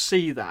still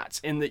see that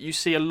in that you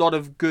see a lot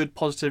of good,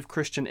 positive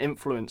Christian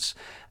influence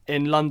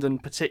in London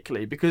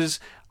particularly? Because,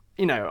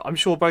 I'm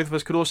sure both of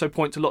us could also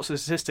point to lots of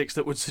statistics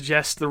that would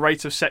suggest the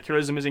rate of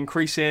secularism is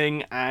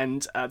increasing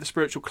and the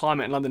spiritual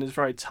climate in London is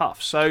very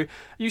tough. So are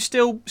you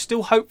still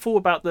hopeful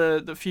about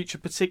the future,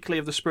 particularly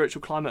of the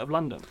spiritual climate of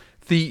London?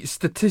 The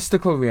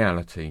statistical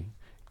reality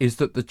is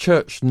that the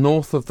church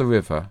north of the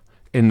river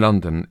in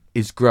London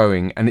is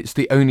growing, and it's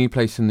the only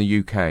place in the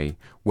UK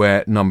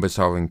where numbers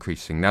are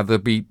increasing. Now,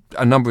 there'll be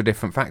a number of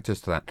different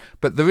factors to that,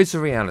 but there is a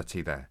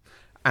reality there,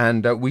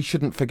 and we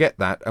shouldn't forget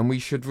that, and we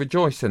should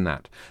rejoice in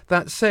that.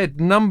 That said,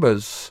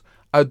 numbers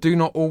do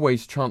not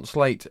always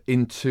translate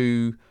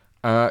into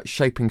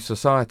shaping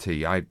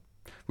society. I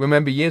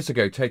remember years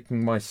ago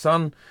taking my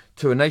son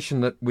to a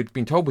nation that we'd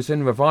been told was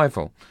in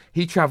revival.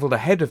 He travelled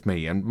ahead of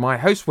me, and my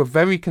hosts were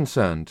very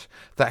concerned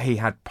that he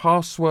had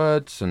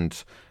passwords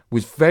and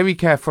was very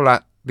careful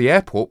at the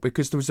airport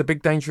because there was a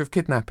big danger of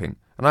kidnapping.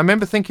 And I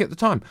remember thinking at the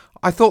time,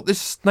 I thought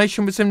this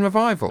nation was in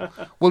revival.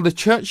 Well, the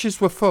churches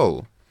were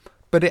full,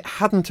 but it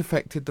hadn't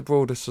affected the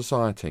broader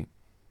society.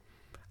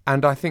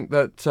 And I think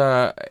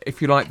that,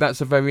 if you like, that's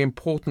a very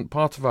important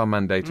part of our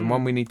mandate and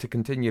one we need to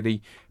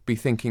continually be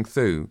thinking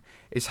through,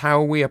 is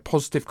how are we a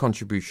positive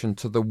contribution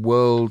to the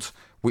world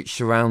which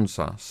surrounds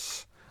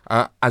us,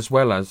 as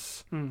well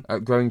as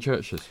growing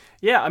churches.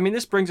 Yeah, I mean,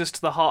 this brings us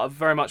to the heart of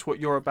very much what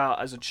you're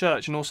about as a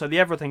church and also the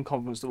Everything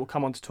Conference that we'll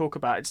come on to talk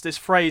about. It's this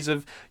phrase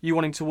of you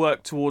wanting to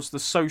work towards the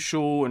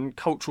social and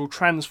cultural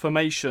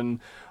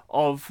transformation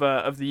of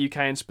the UK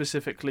and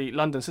specifically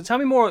London. So tell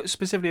me more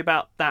specifically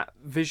about that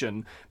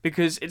vision,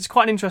 because it's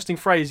quite an interesting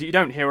phrase that you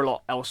don't hear a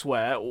lot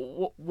elsewhere.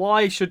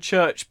 Why should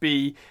church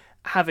be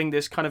having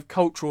this kind of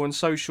cultural and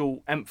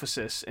social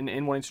emphasis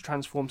in wanting to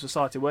transform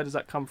society? Where does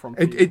that come from?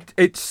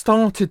 It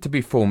started to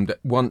be formed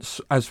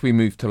once as we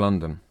moved to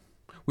London.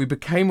 We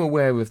became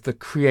aware of the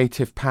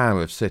creative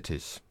power of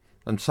cities.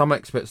 And some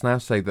experts now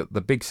say that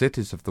the big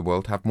cities of the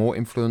world have more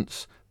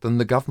influence than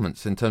the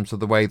governments in terms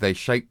of the way they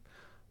shape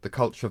the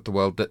culture of the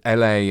world, that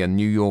LA and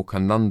New York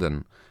and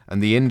London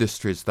and the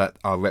industries that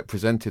are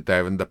represented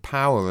there and the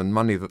power and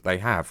money that they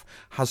have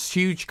has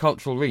huge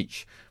cultural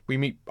reach.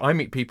 I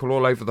meet people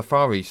all over the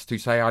Far East who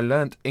say, I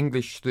learnt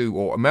English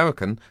or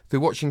American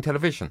through watching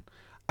television.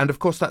 And of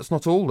course, that's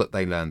not all that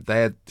they learn.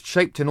 They're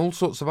shaped in all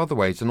sorts of other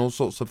ways and all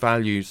sorts of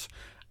values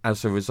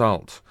as a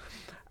result.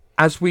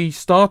 As we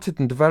started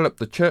and developed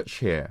the church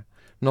here,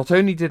 not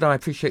only did I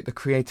appreciate the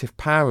creative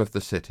power of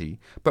the city,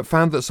 but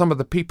found that some of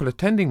the people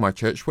attending my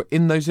church were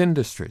in those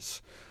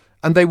industries.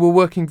 And they were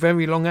working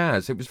very long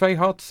hours. It was very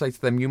hard to say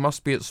to them, you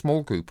must be at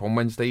small group on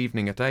Wednesday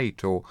evening at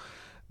 8, or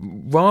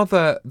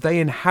rather, they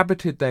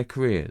inhabited their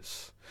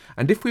careers.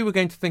 And if we were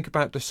going to think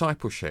about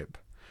discipleship,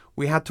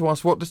 we had to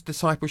ask, what does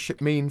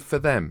discipleship mean for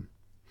them?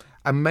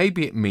 And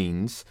maybe it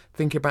means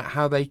thinking about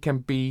how they can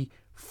be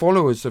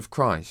followers of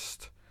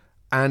Christ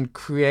and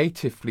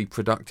creatively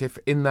productive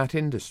in that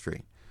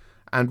industry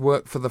and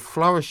work for the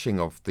flourishing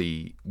of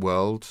the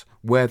world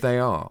where they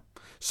are.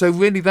 So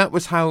really that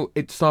was how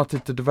it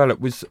started to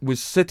develop,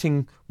 was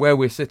sitting where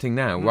we're sitting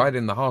now, right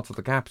in the heart of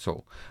the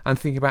capital, and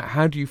thinking about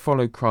how do you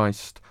follow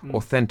Christ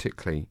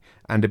authentically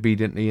and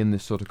obediently in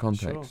this sort of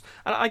context. Sure.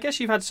 And I guess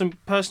you've had some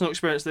personal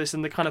experience of this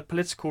in the kind of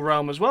political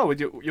realm as well, with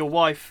your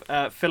wife,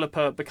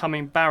 Philippa,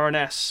 becoming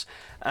Baroness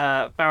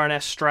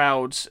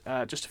Stroud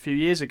just a few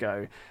years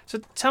ago. So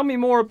tell me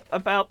more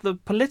about the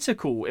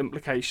political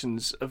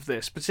implications of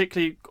this,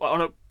 particularly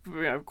on a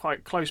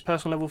quite close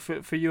personal level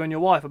for you and your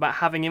wife, about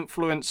having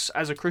influence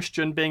as a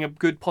Christian, being a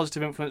good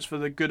positive influence for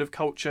the good of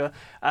culture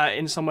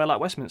in somewhere like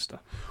Westminster.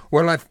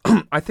 Well,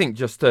 I think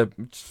just to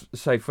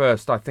say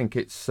first, I think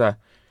it's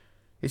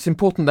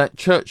important that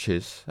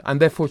churches,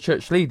 and therefore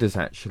church leaders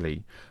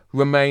actually,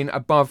 remain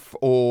above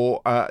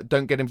or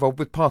don't get involved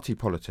with party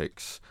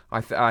politics.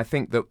 I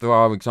think that there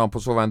are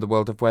examples all around the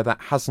world of where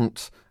that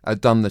hasn't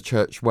done the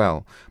church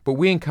well. But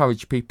we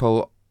encourage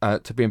people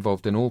to be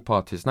involved in all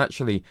parties. And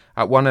actually,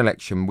 at one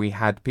election, we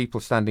had people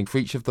standing for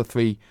each of the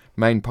three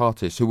main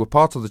parties who were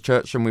part of the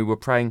church, and we were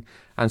praying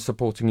and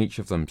supporting each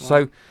of them. Wow.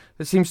 So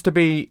it seems to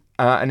be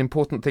an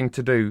important thing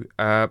to do.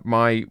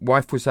 My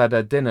wife was at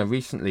a dinner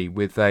recently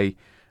with a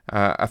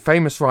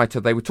famous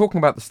writer. They were talking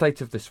about the state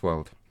of this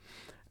world.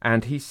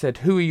 And he said,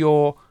 who are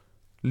your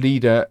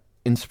leader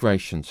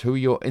inspirations? Who are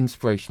your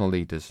inspirational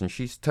leaders? And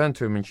she turned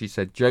to him and she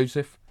said,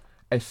 Joseph,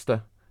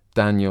 Esther,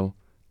 Daniel,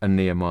 and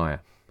Nehemiah.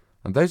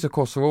 And those, of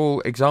course, are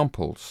all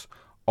examples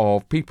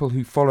of people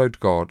who followed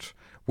God,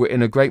 were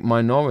in a great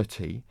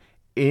minority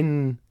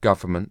in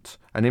government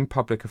and in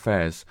public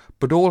affairs,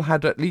 but all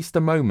had at least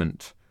a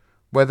moment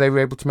where they were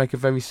able to make a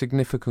very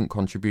significant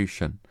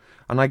contribution.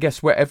 And I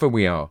guess wherever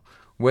we are,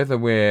 whether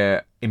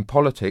we're in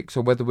politics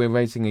or whether we're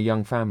raising a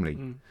young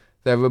family,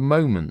 there are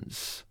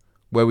moments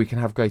where we can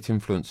have great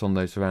influence on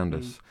those around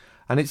us.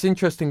 And it's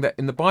interesting that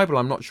in the Bible,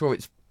 I'm not sure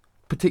it's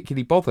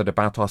particularly bothered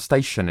about our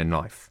station in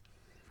life,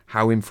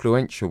 how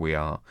influential we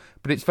are,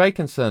 but it's very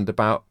concerned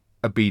about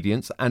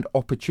obedience and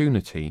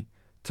opportunity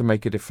to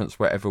make a difference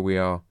wherever we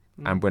are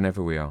and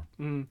whenever we are.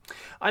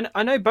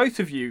 I know both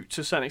of you,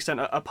 to a certain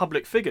extent, are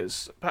public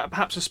figures,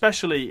 perhaps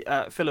especially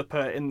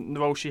Philippa in the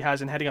role she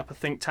has in heading up a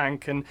think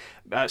tank and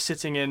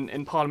sitting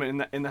in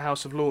Parliament in the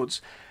House of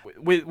Lords.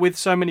 With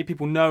so many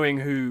people knowing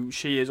who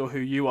she is or who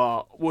you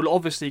are, will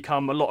obviously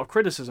come a lot of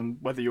criticism,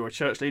 whether you're a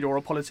church leader or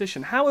a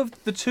politician. How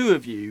have the two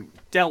of you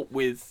dealt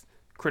with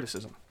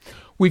criticism?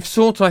 We've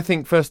sought, I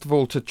think, first of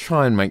all, to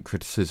try and make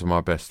criticism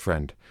our best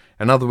friend.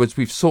 In other words,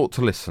 we've sought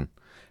to listen.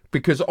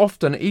 Because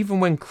often,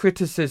 even when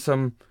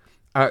criticism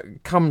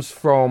comes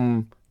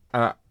from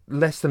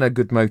less than a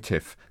good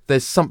motive,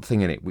 there's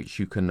something in it which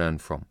you can learn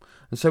from.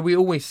 And so we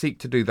always seek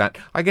to do that.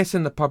 I guess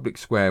in the public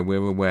square,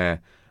 we're aware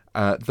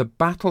the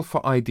battle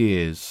for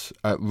ideas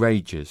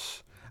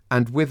rages.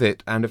 And with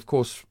it, and of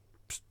course,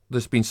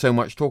 there's been so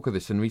much talk of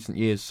this in recent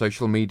years,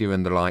 social media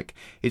and the like,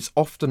 it's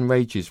often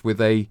rages with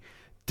a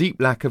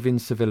deep lack of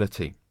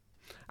incivility.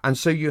 And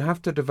so you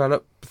have to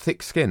develop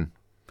thick skin.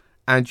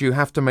 And you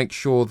have to make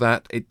sure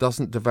that it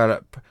doesn't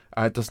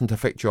doesn't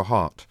affect your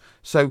heart.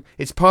 So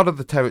it's part of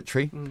the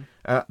territory.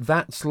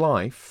 That's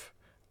life.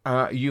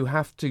 You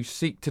have to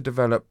seek to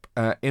develop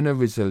inner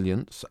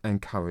resilience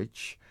and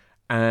courage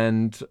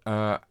and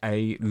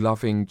a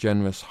loving,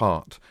 generous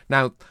heart.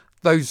 Now,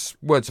 those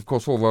words, of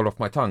course, all roll off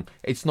my tongue.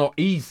 It's not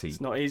easy.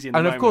 It's not easy in the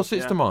moment. And, of course,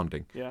 it's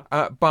demanding. Yeah.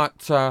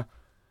 But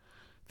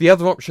the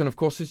other option, of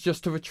course, is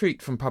just to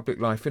retreat from public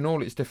life in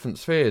all its different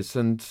spheres.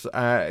 And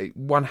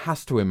one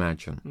has to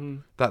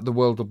imagine that the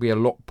world will be a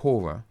lot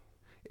poorer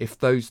if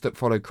those that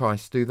follow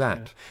Christ do that.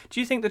 Yeah. Do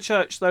you think the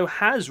church, though,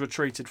 has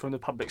retreated from the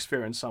public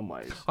sphere in some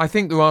ways? I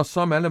think there are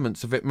some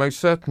elements of it, most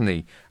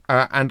certainly.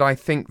 And I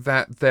think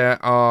that there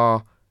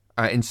are,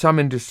 in some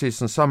industries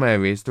and some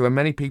areas, there are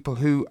many people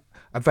who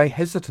are very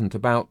hesitant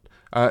about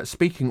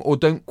speaking or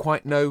don't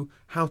quite know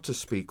how to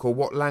speak or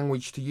what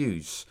language to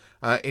use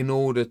in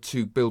order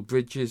to build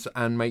bridges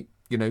and make,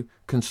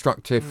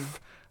 constructive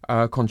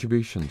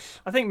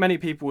contributions. I think many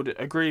people would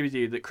agree with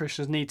you that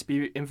Christians need to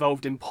be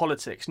involved in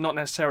politics, not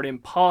necessarily in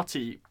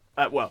party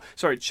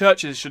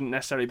churches shouldn't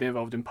necessarily be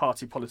involved in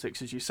party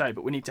politics, as you say,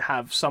 but we need to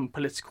have some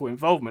political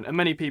involvement. And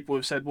many people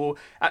have said, well,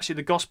 actually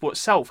the gospel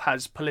itself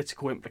has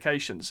political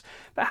implications.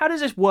 But how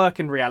does this work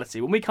in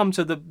reality? When we come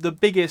to the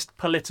biggest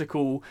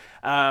political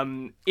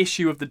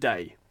issue of the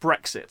day,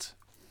 Brexit,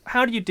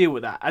 how do you deal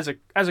with that as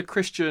a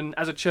Christian,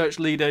 as a church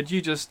leader? Do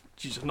you just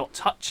not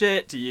touch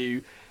it? Do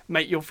you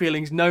make your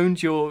feelings known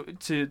to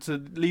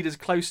leaders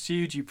close to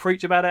you? Do you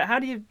preach about it? How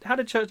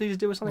do church leaders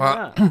deal with something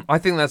like that? I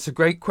think that's a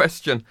great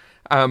question.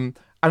 And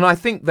I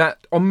think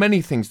that on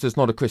many things there's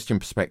not a Christian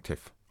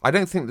perspective. I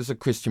don't think there's a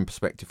Christian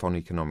perspective on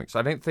economics.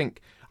 I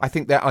think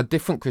there are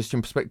different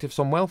Christian perspectives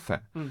on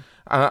welfare.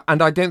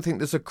 And I don't think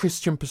there's a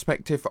Christian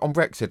perspective on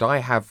Brexit. I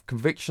have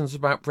convictions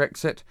about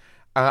Brexit.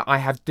 I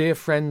have dear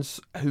friends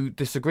who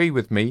disagree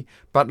with me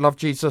but love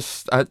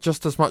Jesus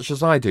just as much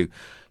as I do.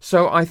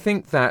 So I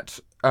think that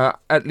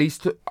at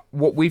least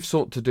what we've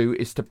sought to do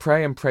is to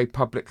pray and pray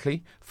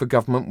publicly for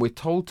government. We're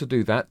told to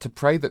do that, to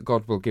pray that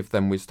God will give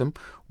them wisdom.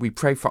 We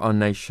pray for our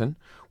nation.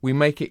 We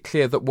make it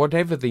clear that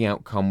whatever the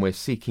outcome, we're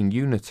seeking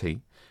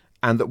unity,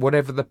 and that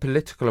whatever the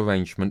political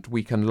arrangement,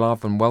 we can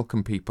love and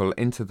welcome people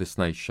into this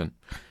nation.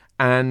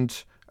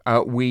 And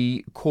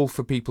we call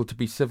for people to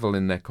be civil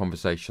in their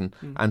conversation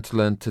and to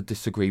learn to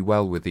disagree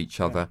well with each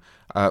other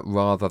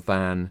rather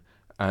than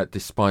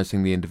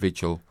despising the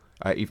individual,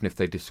 even if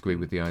they disagree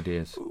with the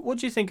ideas. What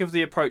do you think of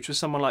the approach with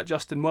someone like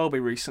Justin Welby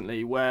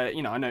recently, where,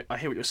 I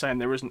hear what you're saying,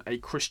 there isn't a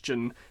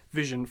Christian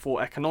vision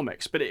for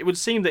economics, but it would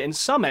seem that in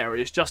some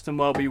areas Justin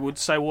Welby would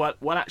say, well,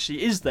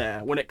 actually is there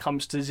when it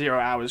comes to 0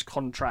 hours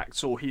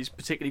contracts, or he's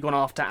particularly gone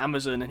after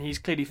Amazon and he's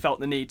clearly felt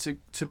the need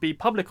to be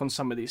public on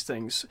some of these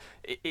things.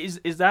 Is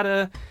that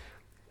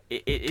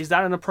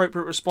an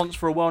appropriate response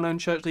for a well-known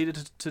church leader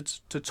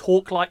to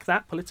talk like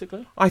that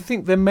politically? I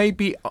think there may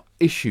be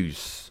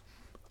issues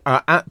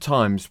at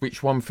times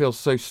which one feels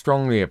so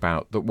strongly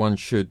about that one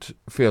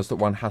feels that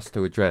one has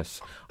to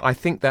address. I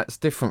think that's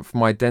different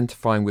from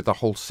identifying with a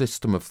whole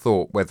system of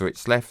thought, whether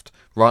it's left,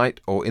 right,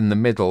 or in the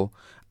middle,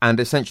 and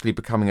essentially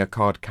becoming a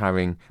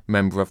card-carrying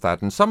member of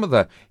that. And some of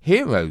the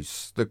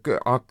heroes,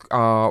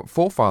 our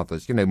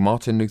forefathers,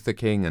 Martin Luther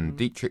King and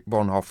Dietrich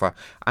Bonhoeffer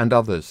and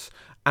others,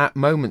 at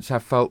moments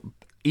have felt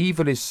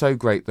evil is so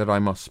great that I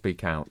must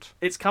speak out.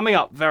 It's coming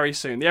up very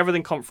soon, the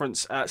Everything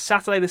Conference,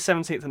 Saturday the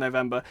 17th of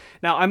November.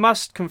 Now, I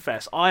must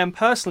confess, I am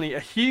personally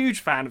a huge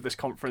fan of this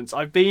conference.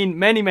 I've been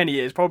many, many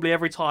years, probably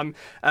every time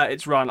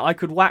it's run. I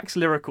could wax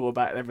lyrical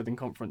about Everything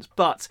Conference,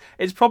 but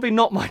it's probably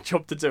not my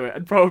job to do it,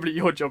 and probably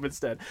your job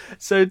instead.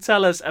 So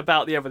tell us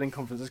about the Everything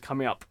Conference that's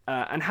coming up,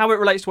 and how it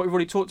relates to what we've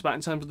already talked about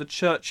in terms of the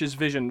church's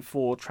vision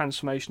for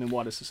transformation in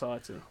wider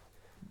society.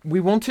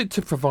 We wanted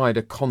to provide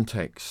a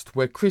context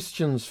where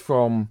Christians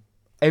from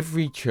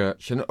every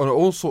church and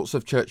all sorts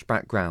of church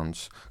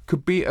backgrounds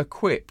could be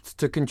equipped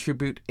to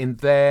contribute in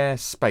their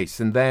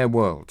space, in their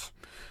world,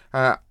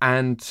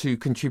 and to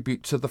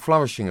contribute to the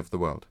flourishing of the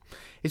world.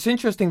 It's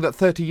interesting that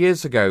 30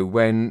 years ago,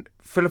 when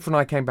Philip and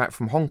I came back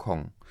from Hong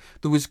Kong,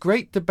 there was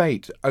great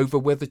debate over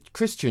whether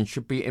Christians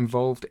should be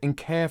involved in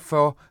care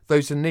for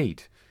those in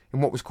need,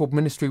 in what was called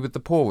ministry with the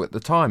poor at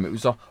the time. It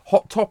was a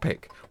hot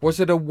topic.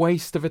 Was it a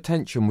waste of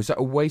attention? Was it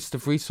a waste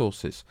of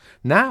resources?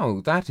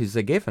 Now that is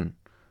a given.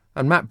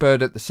 And Matt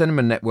Bird at the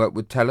Cinnamon Network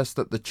would tell us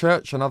that the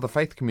church and other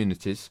faith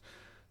communities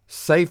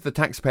save the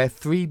taxpayer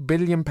 £3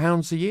 billion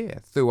a year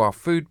through our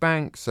food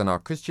banks and our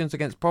Christians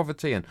Against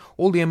Poverty and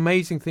all the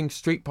amazing things,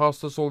 street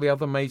pastors, all the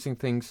other amazing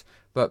things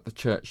that the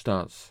church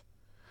does.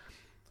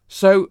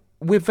 So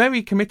we're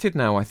very committed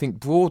now, I think,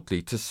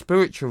 broadly to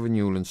spiritual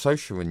renewal and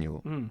social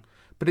renewal.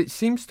 But it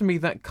seems to me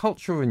that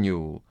cultural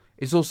renewal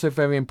is also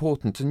very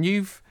important. And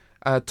you've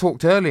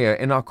talked earlier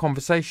in our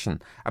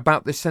conversation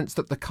about this sense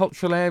that the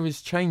cultural air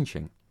is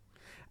changing.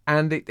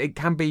 And it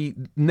can be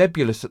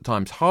nebulous at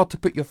times, hard to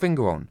put your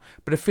finger on,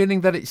 but a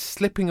feeling that it's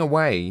slipping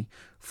away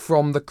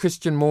from the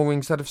Christian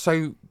moorings that have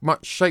so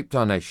much shaped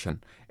our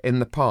nation in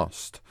the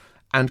past.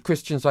 And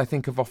Christians, I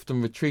think, have often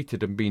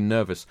retreated and been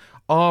nervous.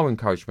 Our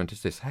encouragement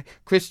is this: hey,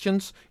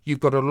 Christians, you've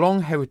got a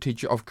long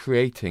heritage of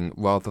creating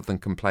rather than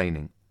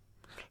complaining.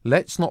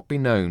 Let's not be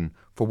known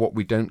for what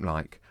we don't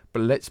like,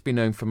 but let's be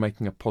known for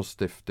making a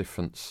positive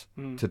difference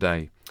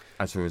today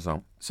as a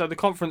result. So the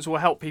conference will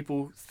help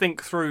people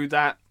think through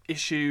that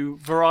issue,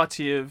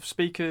 variety of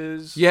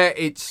speakers. Yeah,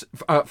 it's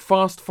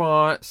fast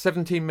fire,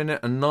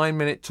 17-minute and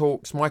 9-minute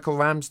talks. Michael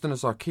Ramsden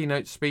as our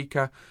keynote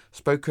speaker,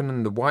 spoken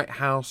in the White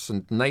House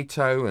and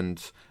NATO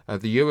and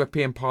the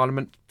European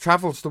Parliament,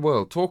 travels the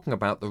world talking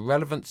about the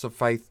relevance of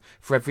faith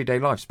for everyday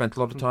life. Spent a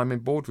lot of time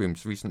in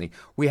boardrooms recently.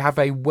 We have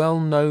a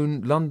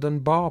well-known London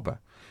barber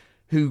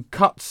who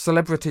cuts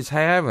celebrities'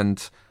 hair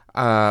and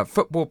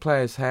football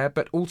players' hair,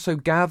 but also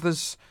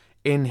gathers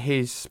in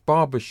his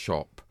barber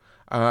shop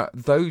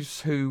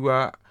those who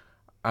are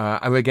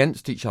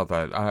against each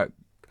other,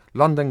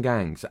 London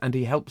gangs, and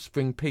he helps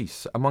bring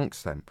peace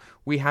amongst them.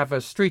 We have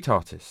a street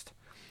artist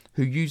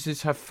who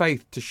uses her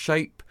faith to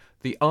shape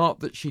the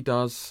art that she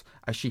does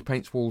as she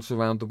paints walls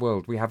around the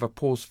world. We have a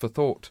Pause for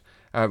Thought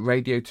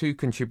Radio 2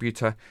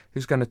 contributor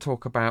who's going to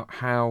talk about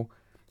how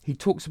he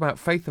talks about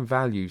faith and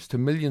values to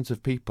millions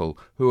of people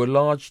who are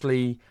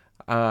largely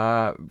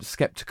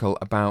sceptical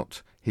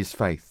about his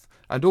faith.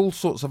 And all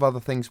sorts of other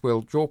things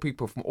will draw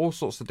people from all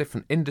sorts of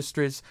different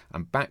industries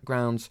and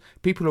backgrounds.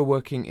 People are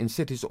working in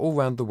cities all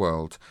around the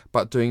world,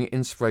 but doing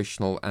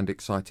inspirational and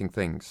exciting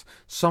things.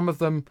 Some of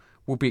them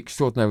will be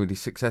extraordinarily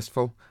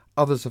successful.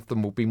 Others of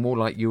them will be more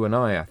like you and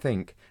I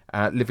think,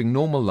 living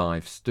normal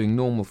lives, doing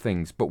normal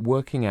things, but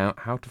working out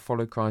how to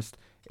follow Christ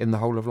in the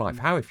whole of life.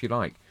 How, if you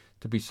like,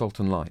 to be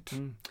salt and light.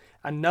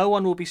 And no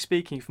one will be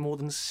speaking for more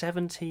than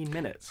 17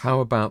 minutes.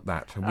 How about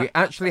that? We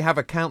actually have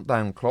a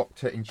countdown clock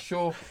to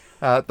ensure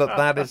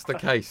that is the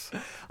case.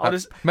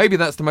 Maybe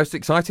that's the most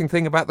exciting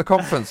thing about the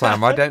conference,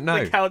 Sam. I don't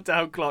know. The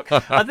countdown clock.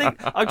 I'm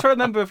trying to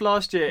remember if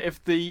last year,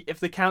 if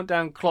the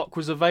countdown clock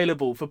was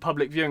available for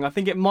public viewing. I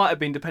think it might have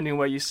been, depending on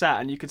where you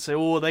sat, and you could say,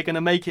 "Oh, they're going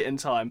to make it in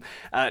time."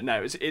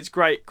 No, it's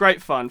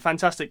great fun,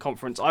 fantastic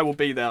conference. I will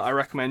be there. I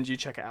recommend you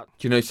check it out.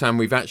 Do you know, Sam?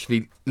 We've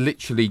actually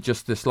literally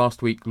just this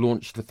last week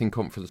launched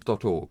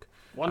thethinkconference.org.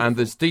 Wonderful. And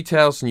there's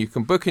details and you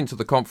can book into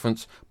the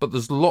conference, but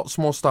there's lots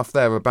more stuff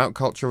there about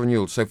cultural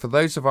renewal. So for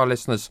those of our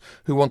listeners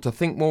who want to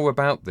think more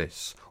about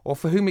this, or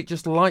for whom it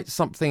just lights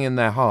something in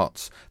their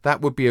hearts, that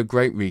would be a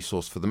great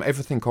resource for them.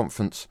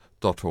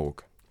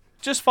 everythingconference.org.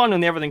 Just finally on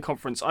the Everything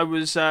Conference, I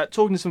was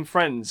talking to some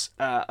friends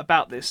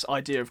about this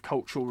idea of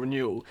cultural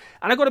renewal.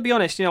 And I've got to be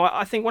honest,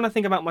 I think when I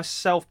think about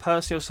myself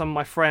personally or some of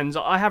my friends,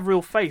 I have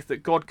real faith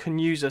that God can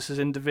use us as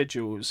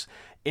individuals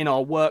in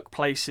our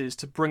workplaces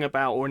to bring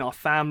about, or in our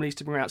families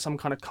to bring about some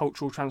kind of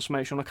cultural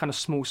transformation on a kind of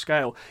small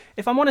scale.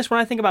 If I'm honest,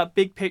 when I think about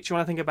big picture, when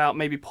I think about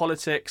maybe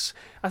politics,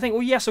 I think,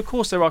 well, yes, of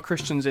course there are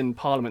Christians in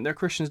Parliament, there are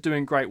Christians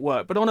doing great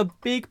work, but on a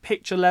big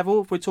picture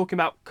level, if we're talking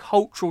about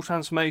cultural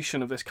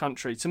transformation of this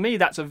country, to me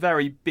that's a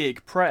very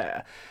big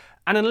prayer.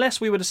 And unless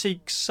we were to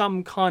see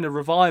some kind of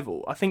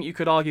revival, I think you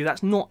could argue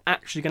that's not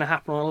actually going to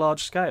happen on a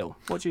large scale.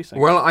 What do you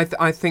think? Well,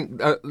 I think,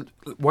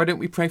 why don't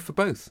we pray for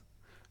both?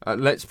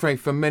 Let's pray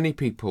for many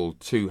people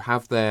to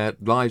have their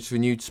lives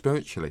renewed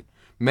spiritually.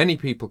 Many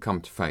people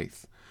come to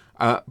faith.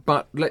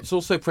 But let's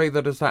also pray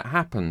that as that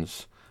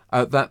happens,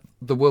 that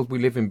the world we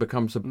live in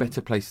becomes a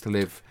better place to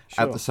live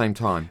at the same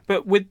time.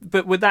 But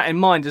with that in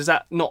mind, does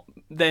that not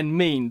then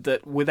mean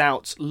that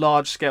without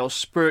large-scale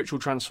spiritual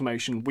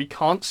transformation, we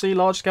can't see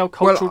large-scale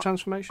cultural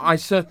transformation? I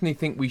certainly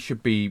think we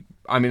should be...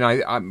 I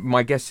mean,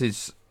 my guess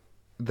is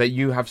that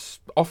you have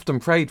often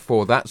prayed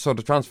for that sort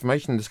of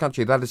transformation in this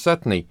country. That is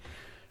certainly...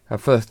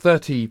 For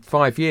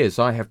 35 years,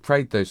 I have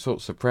prayed those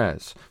sorts of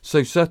prayers.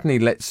 So certainly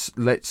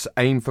let's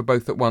aim for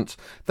both at once.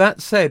 That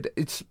said,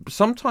 it's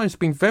sometimes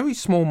been very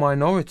small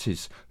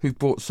minorities who've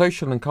brought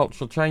social and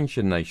cultural change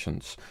in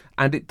nations.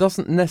 And it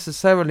doesn't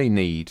necessarily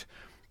need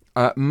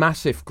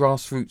massive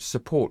grassroots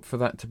support for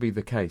that to be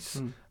the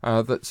case.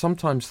 That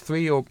sometimes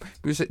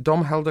was it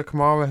Dom Helder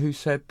Kamara who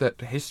said that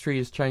history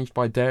is changed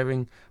by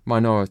daring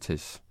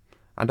minorities?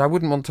 And I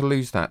wouldn't want to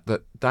lose that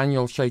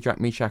Daniel, Shadrach,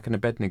 Meshach and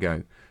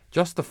Abednego,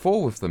 just the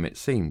four of them, it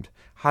seemed,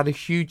 had a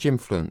huge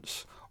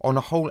influence on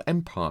a whole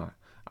empire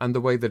and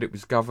the way that it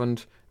was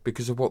governed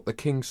because of what the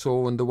king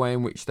saw and the way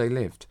in which they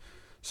lived.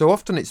 So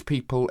often it's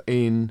people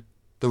in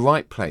the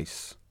right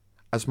place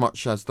as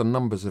much as the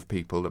numbers of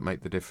people that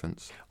make the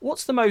difference.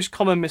 What's the most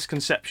common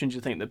misconception, do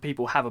you think, that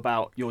people have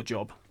about your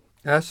job?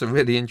 That's a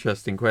really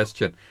interesting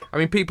question. I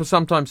mean, people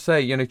sometimes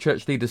say,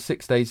 church leader's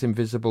 6 days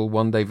invisible,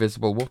 1 day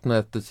visible. What on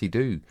earth does he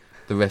do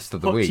the rest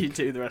of the week? What do you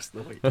do the rest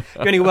of the week? You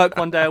only work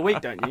 1 day a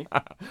week, don't you?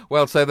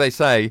 Well, so they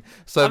say.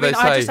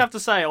 I just have to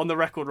say on the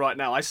record right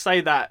now, I say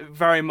that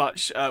very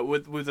much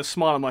with a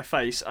smile on my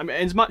face. I mean,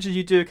 as much as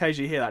you do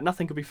occasionally hear that,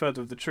 nothing could be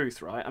further of the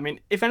truth, right? I mean,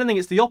 if anything,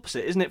 it's the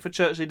opposite, isn't it, for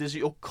church leaders?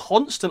 You're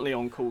constantly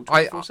on call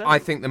 24/7. I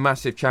think the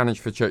massive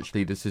challenge for church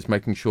leaders is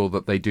making sure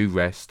that they do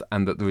rest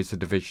and that there is a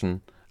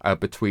division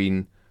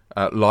between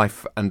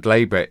life and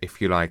labour,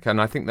 if you like,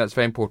 and I think that's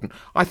very important.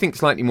 I think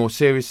slightly more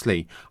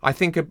seriously, I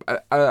think an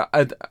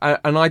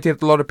idea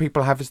that a lot of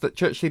people have is that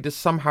church leaders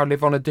somehow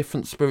live on a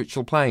different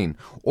spiritual plane,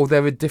 or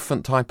they're a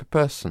different type of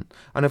person.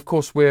 And of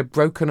course we're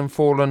broken and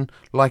fallen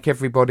like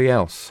everybody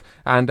else.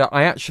 And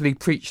I actually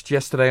preached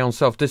yesterday on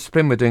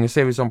self-discipline. We're doing a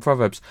series on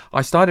Proverbs.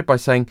 I started by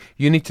saying,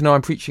 you need to know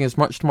I'm preaching as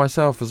much to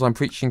myself as I'm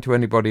preaching to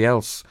anybody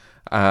else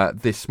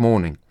this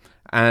morning.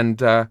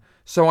 And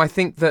so I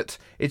think that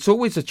it's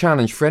always a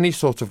challenge for any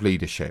sort of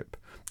leadership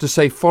to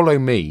say, follow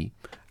me.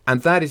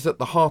 And that is at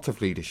the heart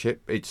of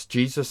leadership. It's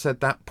Jesus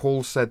said that,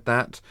 Paul said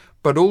that,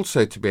 but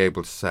also to be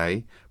able to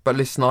say, but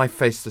listen, I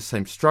face the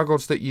same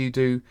struggles that you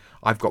do.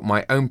 I've got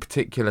my own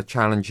particular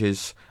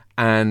challenges.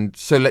 And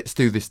so let's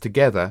do this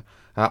together.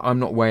 I'm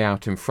not way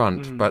out in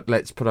front, but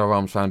let's put our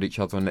arms around each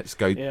other and let's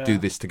go do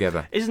this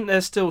together. Isn't there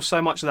still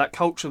so much of that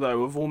culture,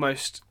 though, of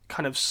almost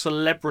kind of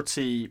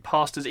celebrity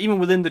pastors? Even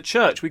within the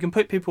church, we can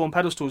put people on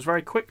pedestals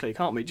very quickly,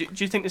 can't we? Do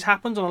you think this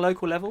happens on a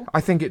local level?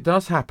 I think it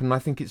does happen. I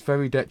think it's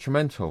very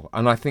detrimental.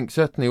 And I think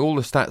certainly all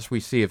the stats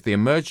we see of the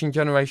emerging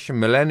generation,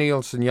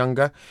 millennials and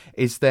younger,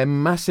 is their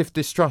massive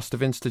distrust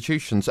of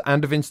institutions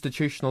and of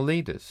institutional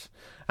leaders.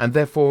 And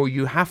therefore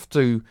you have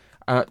to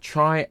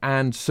try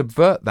and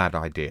subvert that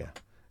idea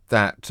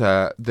that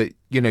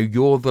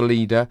you're the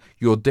leader,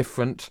 you're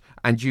different,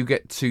 and you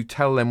get to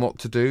tell them what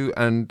to do,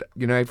 and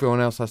everyone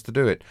else has to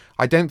do it.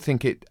 I don't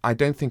think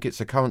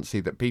it's a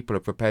currency that people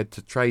are prepared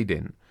to trade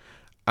in.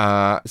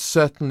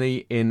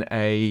 Certainly in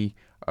a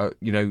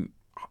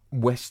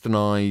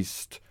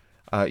westernized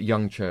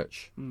young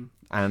church.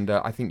 And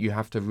I think you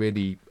have to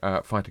really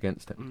fight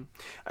against it.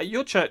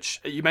 Your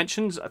church, you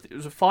mentioned, I think it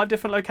was 5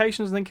 different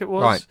locations, I think it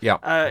was. Right,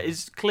 yeah.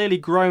 It's clearly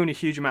grown a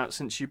huge amount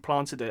since you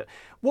planted it.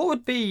 What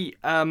would be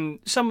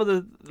some of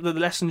the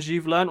lessons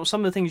you've learned, or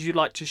some of the things you'd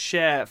like to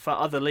share for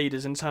other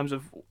leaders in terms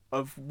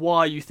of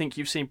why you think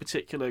you've seen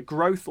particular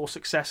growth or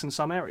success in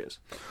some areas?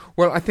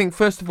 Well, I think,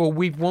 first of all,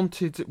 we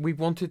wanted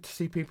to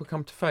see people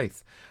come to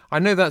faith. I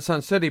know that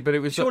sounds silly, but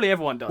it was... Surely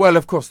everyone does. Well,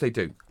 of course they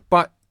do.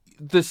 But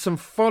there's some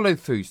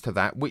follow-throughs to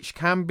that which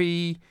can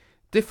be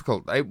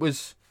difficult. It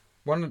was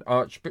one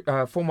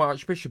former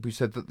archbishop who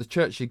said that the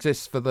church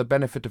exists for the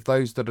benefit of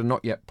those that are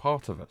not yet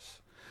part of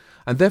us.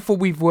 And therefore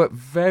we've worked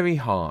very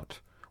hard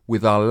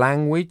with our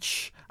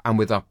language and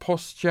with our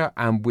posture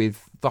and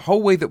with the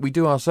whole way that we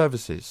do our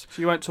services.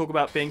 So you won't talk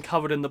about being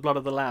covered in the blood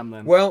of the Lamb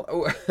then?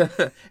 Well,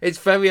 it's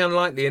very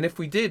unlikely, and if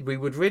we did, we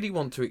would really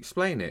want to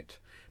explain it.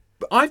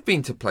 But I've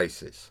been to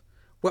places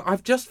where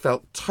I've just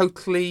felt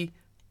totally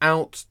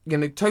out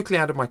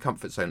of my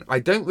comfort zone. I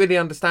don't really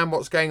understand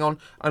what's going on,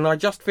 and I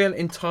just feel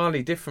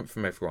entirely different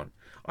from everyone.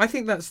 I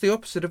think that's the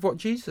opposite of what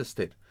Jesus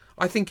did.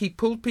 I think he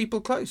pulled people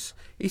close.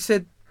 He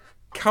said,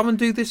 come and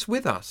do this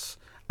with us.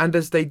 And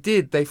as they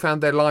did, they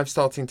found their lives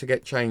starting to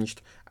get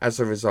changed as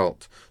a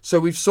result. So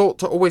we've sought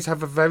to always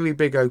have a very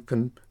big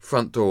open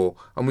front door,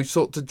 and we've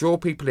sought to draw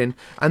people in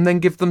and then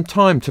give them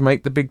time to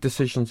make the big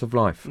decisions of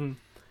life.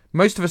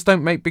 Most of us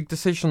don't make big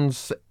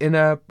decisions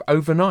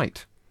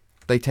overnight.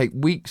 They take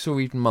weeks or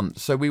even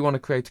months. So we want to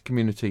create a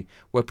community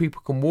where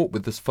people can walk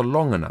with us for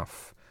long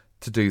enough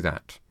to do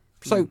that.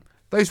 So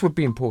those would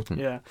be important.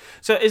 Yeah.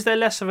 So is there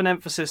less of an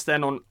emphasis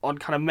then on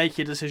kind of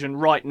making a decision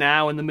right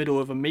now in the middle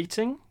of a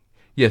meeting?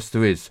 Yes,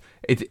 there is.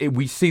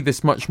 We see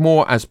this much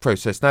more as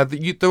process. Now,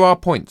 there are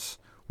points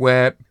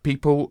where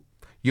people,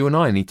 you and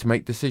I, need to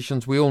make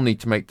decisions. We all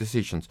need to make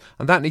decisions.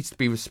 And that needs to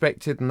be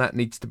respected and that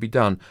needs to be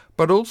done.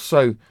 But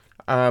also,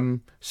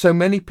 so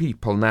many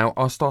people now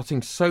are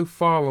starting so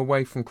far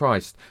away from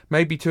Christ.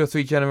 Maybe 2 or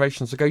 3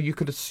 generations ago, you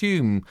could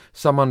assume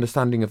some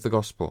understanding of the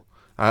gospel.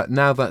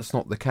 Now that's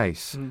not the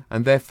case.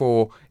 And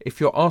therefore, if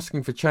you're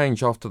asking for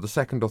change after the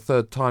 2nd or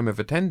 3rd time of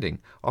attending,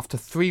 after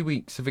 3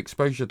 weeks of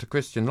exposure to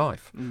Christian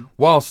life,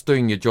 whilst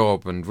doing your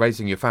job and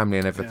raising your family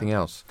and everything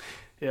else,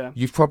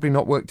 you've probably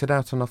not worked it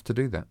out enough to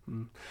do that.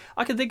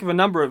 I can think of a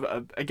number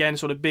of, again,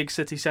 sort of big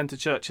city centre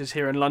churches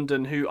here in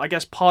London who, I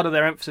guess, part of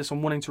their emphasis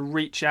on wanting to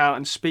reach out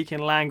and speak in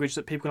language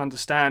that people can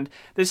understand,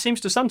 there seems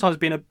to sometimes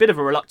be a bit of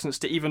a reluctance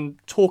to even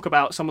talk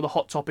about some of the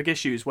hot topic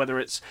issues, whether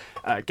it's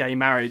gay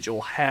marriage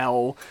or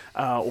hell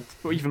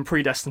or even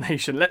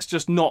predestination. Let's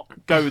just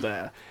not go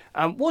there.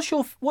 What's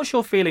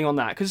your feeling on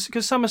that?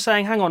 Because some are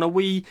saying, hang on, Are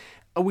we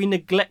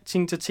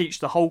neglecting to teach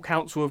the whole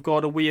counsel of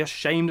God? Are we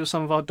ashamed of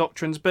some of our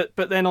doctrines? But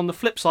then on the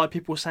flip side,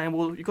 people are saying,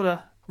 well, you've got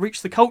to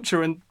reach the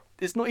culture, and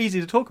it's not easy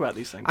to talk about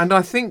these things. And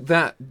I think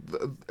that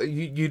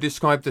you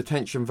described the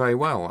tension very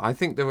well. I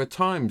think there were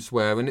times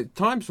where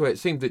it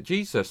seemed that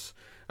Jesus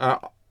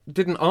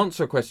didn't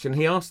answer a question,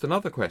 he asked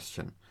another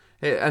question.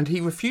 And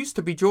he refused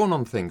to be drawn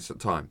on things at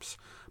times.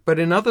 But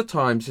in other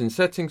times, in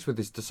settings with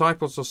his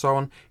disciples or so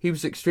on, he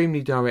was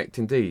extremely direct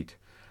indeed.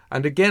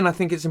 And again, I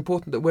think it's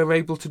important that we're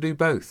able to do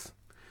both.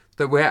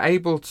 That we're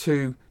able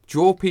to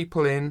draw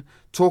people in,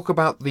 talk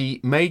about the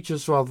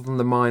majors rather than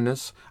the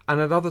minors, and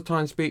at other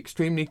times be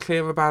extremely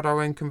clear about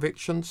our own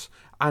convictions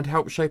and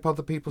help shape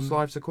other people's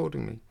lives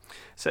accordingly.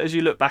 So as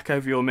you look back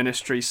over your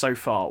ministry so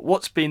far,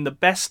 what's been the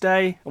best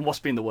day and what's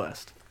been the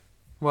worst?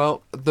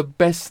 Well, the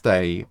best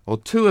day, or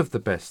 2 of the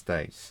best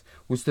days,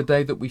 was the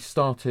day that we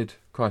started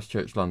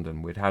Christchurch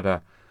London. We'd had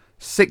a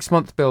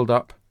 6-month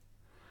build-up,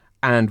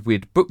 and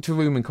we'd booked a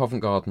room in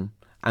Covent Garden,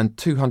 and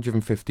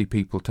 250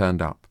 people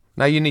turned up.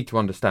 Now, you need to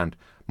understand,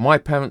 my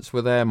parents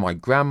were there, my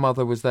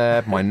grandmother was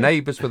there, my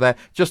neighbours were there,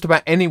 just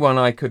about anyone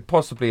I could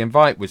possibly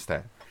invite was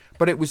there.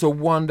 But it was a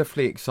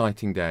wonderfully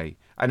exciting day,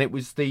 and it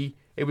was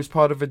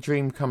part of a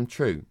dream come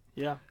true.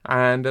 Yeah.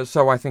 And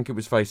so I think it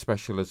was very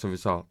special as a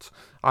result.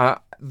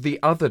 The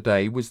other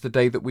day was the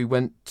day that we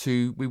went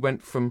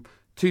from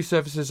 2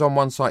 services on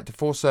one site to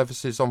 4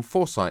 services on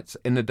 4 sites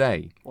in a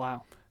day.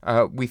 Wow.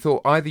 We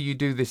thought either you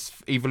do this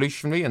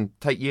evolutionary and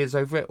take years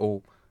over it,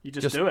 or you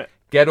just do it.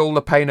 Get all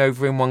the pain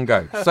over in one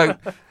go. So,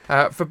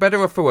 for better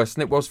or for worse,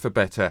 and it was for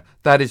better,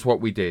 that is what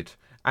we did.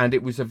 And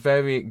it was a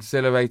very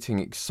exhilarating,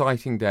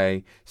 exciting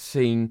day,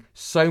 seeing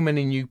so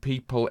many new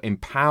people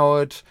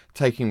empowered,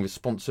 taking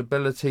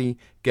responsibility,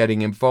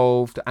 getting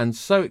involved, and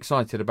so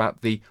excited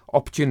about the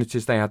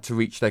opportunities they had to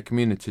reach their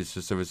communities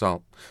as a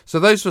result. So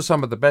those were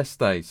some of the best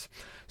days.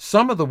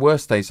 Some of the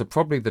worst days are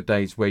probably the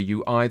days where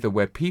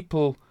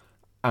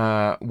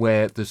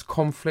where there's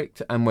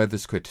conflict and where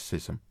there's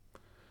criticism.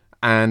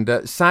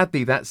 And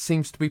sadly, that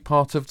seems to be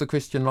part of the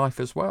Christian life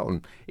as well.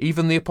 And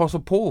even the Apostle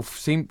Paul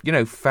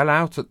fell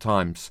out at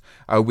times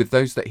with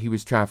those that he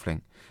was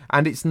travelling.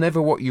 And it's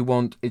never what you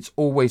want. It's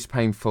always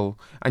painful.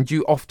 And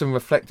you often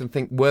reflect and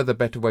think, were there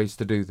better ways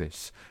to do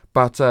this?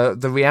 But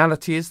the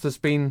reality is there's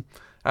been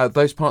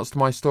those parts to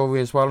my story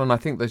as well. And I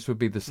think those would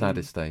be the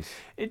saddest days.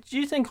 Do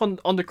you think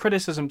on the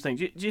criticism thing,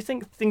 do you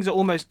think things are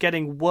almost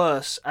getting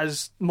worse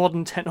as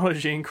modern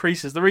technology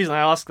increases? The reason I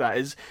ask that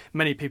is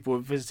many people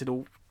have visited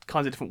all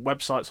kinds of different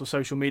websites or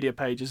social media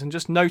pages and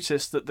just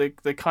noticed that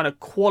the kind of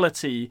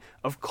quality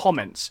of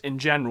comments in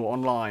general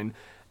online,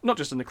 not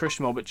just in the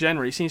Christian world, but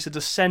generally, seems to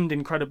descend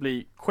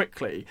incredibly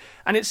quickly.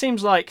 And it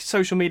seems like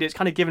social media is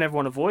kind of given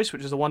everyone a voice,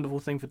 which is a wonderful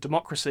thing for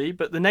democracy.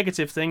 But the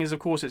negative thing is, of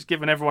course, it's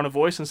given everyone a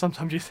voice. And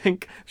sometimes you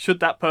think, should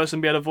that person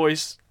be able to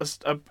voice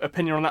an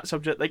opinion on that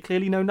subject they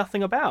clearly know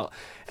nothing about?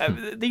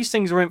 These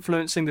things are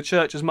influencing the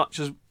church as much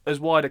as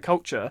wider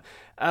culture.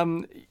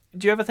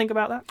 Do you ever think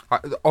about that? I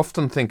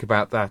often think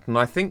about that. And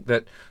I think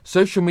that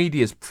social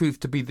media has proved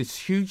to be this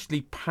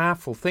hugely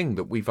powerful thing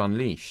that we've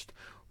unleashed,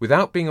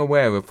 without being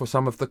aware of for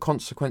some of the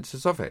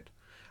consequences of it.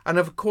 And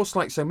of course,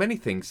 like so many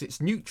things,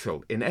 it's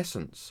neutral in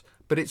essence,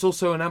 but it's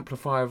also an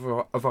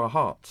amplifier of our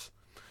hearts.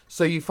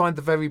 So you find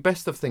the very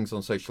best of things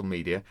on social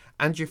media,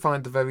 and you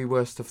find the very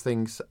worst of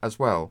things as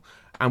well.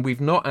 And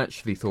we've not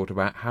actually thought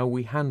about how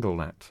we handle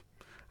that.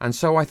 And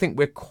so I think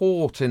we're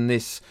caught in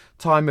this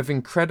time of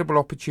incredible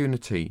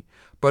opportunity,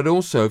 but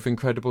also of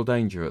incredible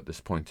danger at this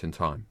point in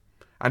time.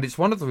 And it's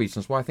one of the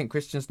reasons why I think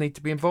Christians need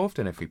to be involved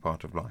in every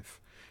part of life.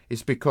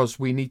 Is because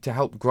we need to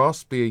help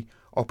grasp the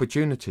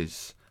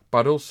opportunities,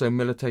 but also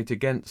militate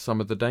against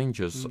some of the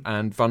dangers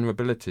and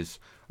vulnerabilities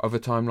of a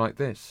time like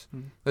this.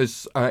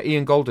 As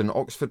Ian Golden,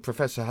 Oxford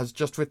professor, has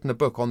just written a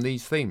book on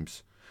these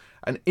themes.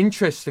 And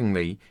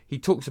interestingly, he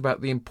talks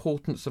about the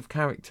importance of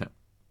character.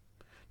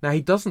 Now,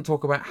 he doesn't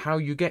talk about how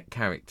you get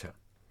character.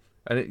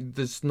 And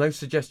there's no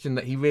suggestion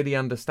that he really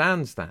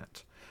understands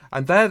that.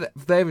 And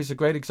there is a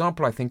great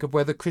example, I think, of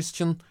where the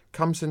Christian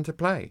comes into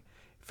play.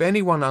 If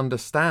anyone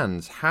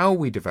understands how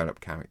we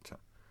develop character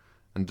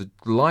and the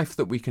life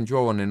that we can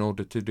draw on in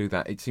order to do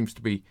that, it seems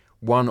to be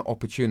one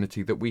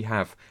opportunity that we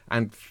have,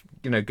 and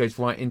goes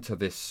right into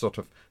this sort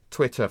of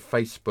Twitter,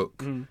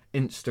 Facebook,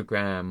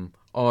 Instagram,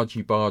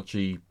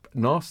 argy-bargy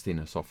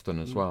nastiness often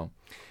as well.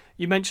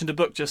 You mentioned a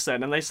book just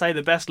then, and they say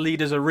the best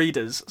leaders are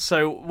readers.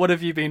 So what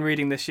have you been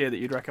reading this year that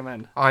you'd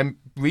recommend? I'm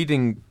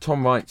reading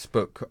Tom Wright's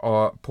book,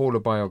 Paula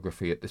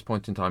Biography, at this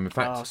point in time. In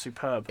fact,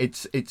 superb.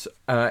 It's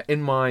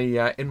in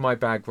my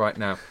bag right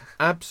now.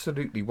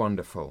 Absolutely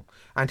wonderful.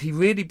 And he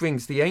really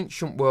brings the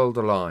ancient world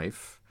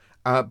alive,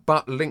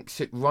 but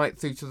links it right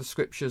through to the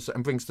scriptures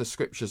and brings the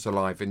scriptures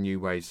alive in new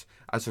ways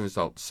as a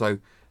result. So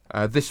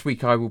this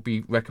week I will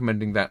be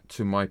recommending that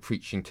to my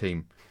preaching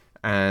team,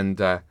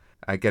 and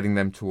getting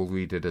them to all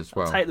read it as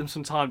well. It'll take them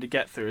some time to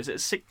get through. Is it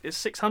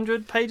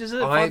 600 pages?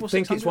 I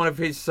think it's one of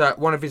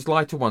his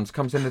lighter ones.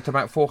 Comes in at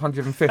about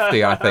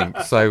 450, I think.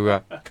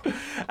 So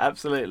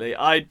absolutely,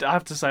 I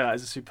have to say that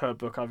is a superb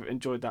book. I've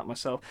enjoyed that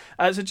myself.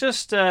 So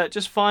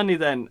just finally,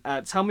 then,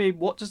 tell me,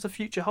 what does the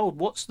future hold?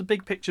 What's the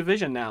big picture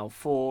vision now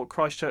for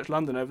Christchurch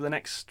London over the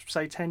next,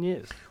 say, 10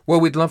 years?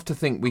 Well, we'd love to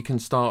think we can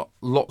start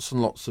lots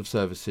and lots of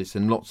services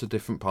in lots of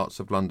different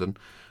parts of London,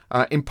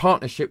 in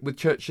partnership with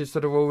churches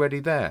that are already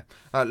there.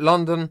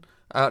 London,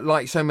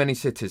 like so many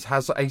cities,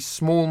 has a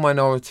small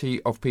minority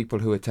of people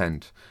who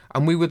attend,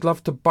 and we would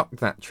love to buck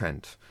that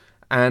trend.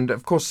 And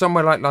of course,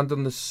 somewhere like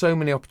London, there's so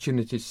many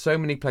opportunities, so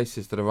many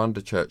places that are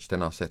under-churched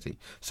in our city.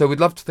 So we'd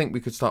love to think we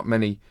could start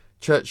many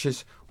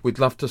churches. We'd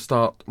love to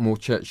start more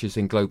churches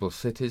in global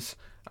cities.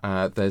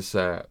 There's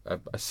a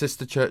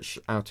sister church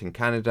out in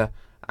Canada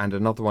and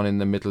another one in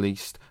the Middle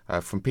East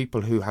from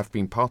people who have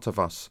been part of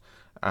us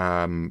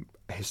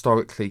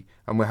historically,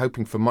 and we're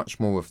hoping for much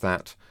more of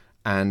that.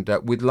 And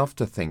we'd love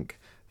to think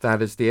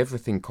that as the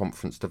Everything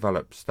Conference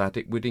develops, that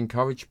it would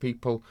encourage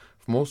people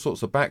from all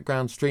sorts of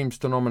backgrounds, streams,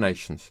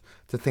 denominations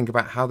to think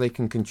about how they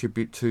can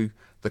contribute to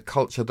the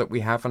culture that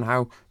we have and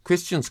how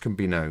Christians can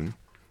be known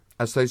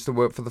as those that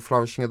work for the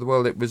flourishing of the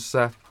world. It was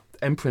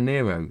Emperor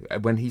Nero,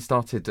 when he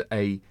started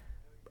a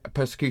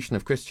persecution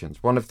of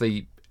Christians, one of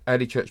the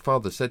early church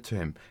fathers said to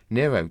him,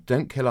 "Nero,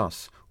 don't kill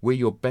us, we're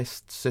your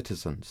best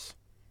citizens."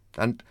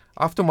 And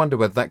I often wonder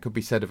whether that could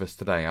be said of us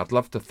today. I'd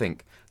love to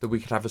think that we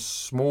could have a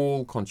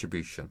small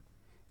contribution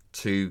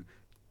to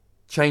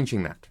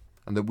changing that,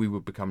 and that we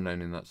would become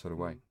known in that sort of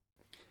way.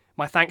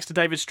 My thanks to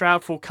David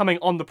Stroud for coming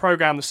on the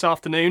programme this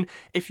afternoon.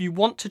 If you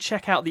want to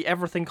check out the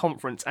Everything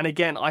Conference, and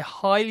again, I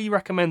highly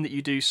recommend that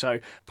you do so,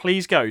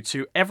 please go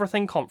to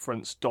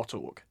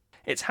everythingconference.org.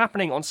 It's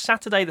happening on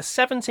Saturday the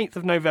 17th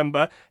of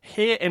November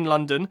here in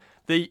London.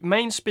 The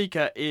main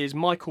speaker is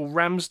Michael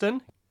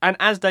Ramsden. And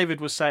as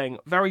David was saying,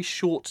 very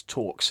short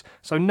talks,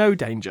 so no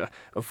danger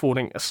of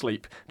falling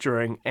asleep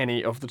during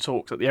any of the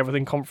talks at the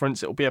Everything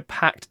Conference. It'll be a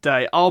packed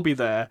day. I'll be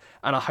there,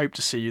 and I hope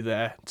to see you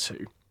there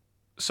too.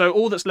 So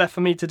all that's left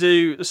for me to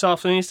do this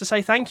afternoon is to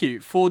say thank you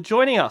for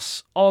joining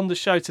us on the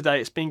show today.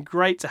 It's been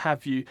great to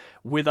have you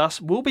with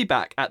us. We'll be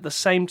back at the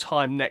same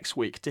time next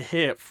week to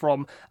hear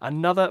from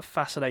another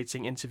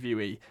fascinating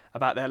interviewee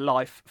about their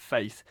life,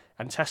 faith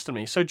and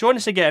testimony. So join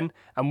us again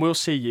and we'll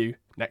see you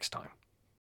next time.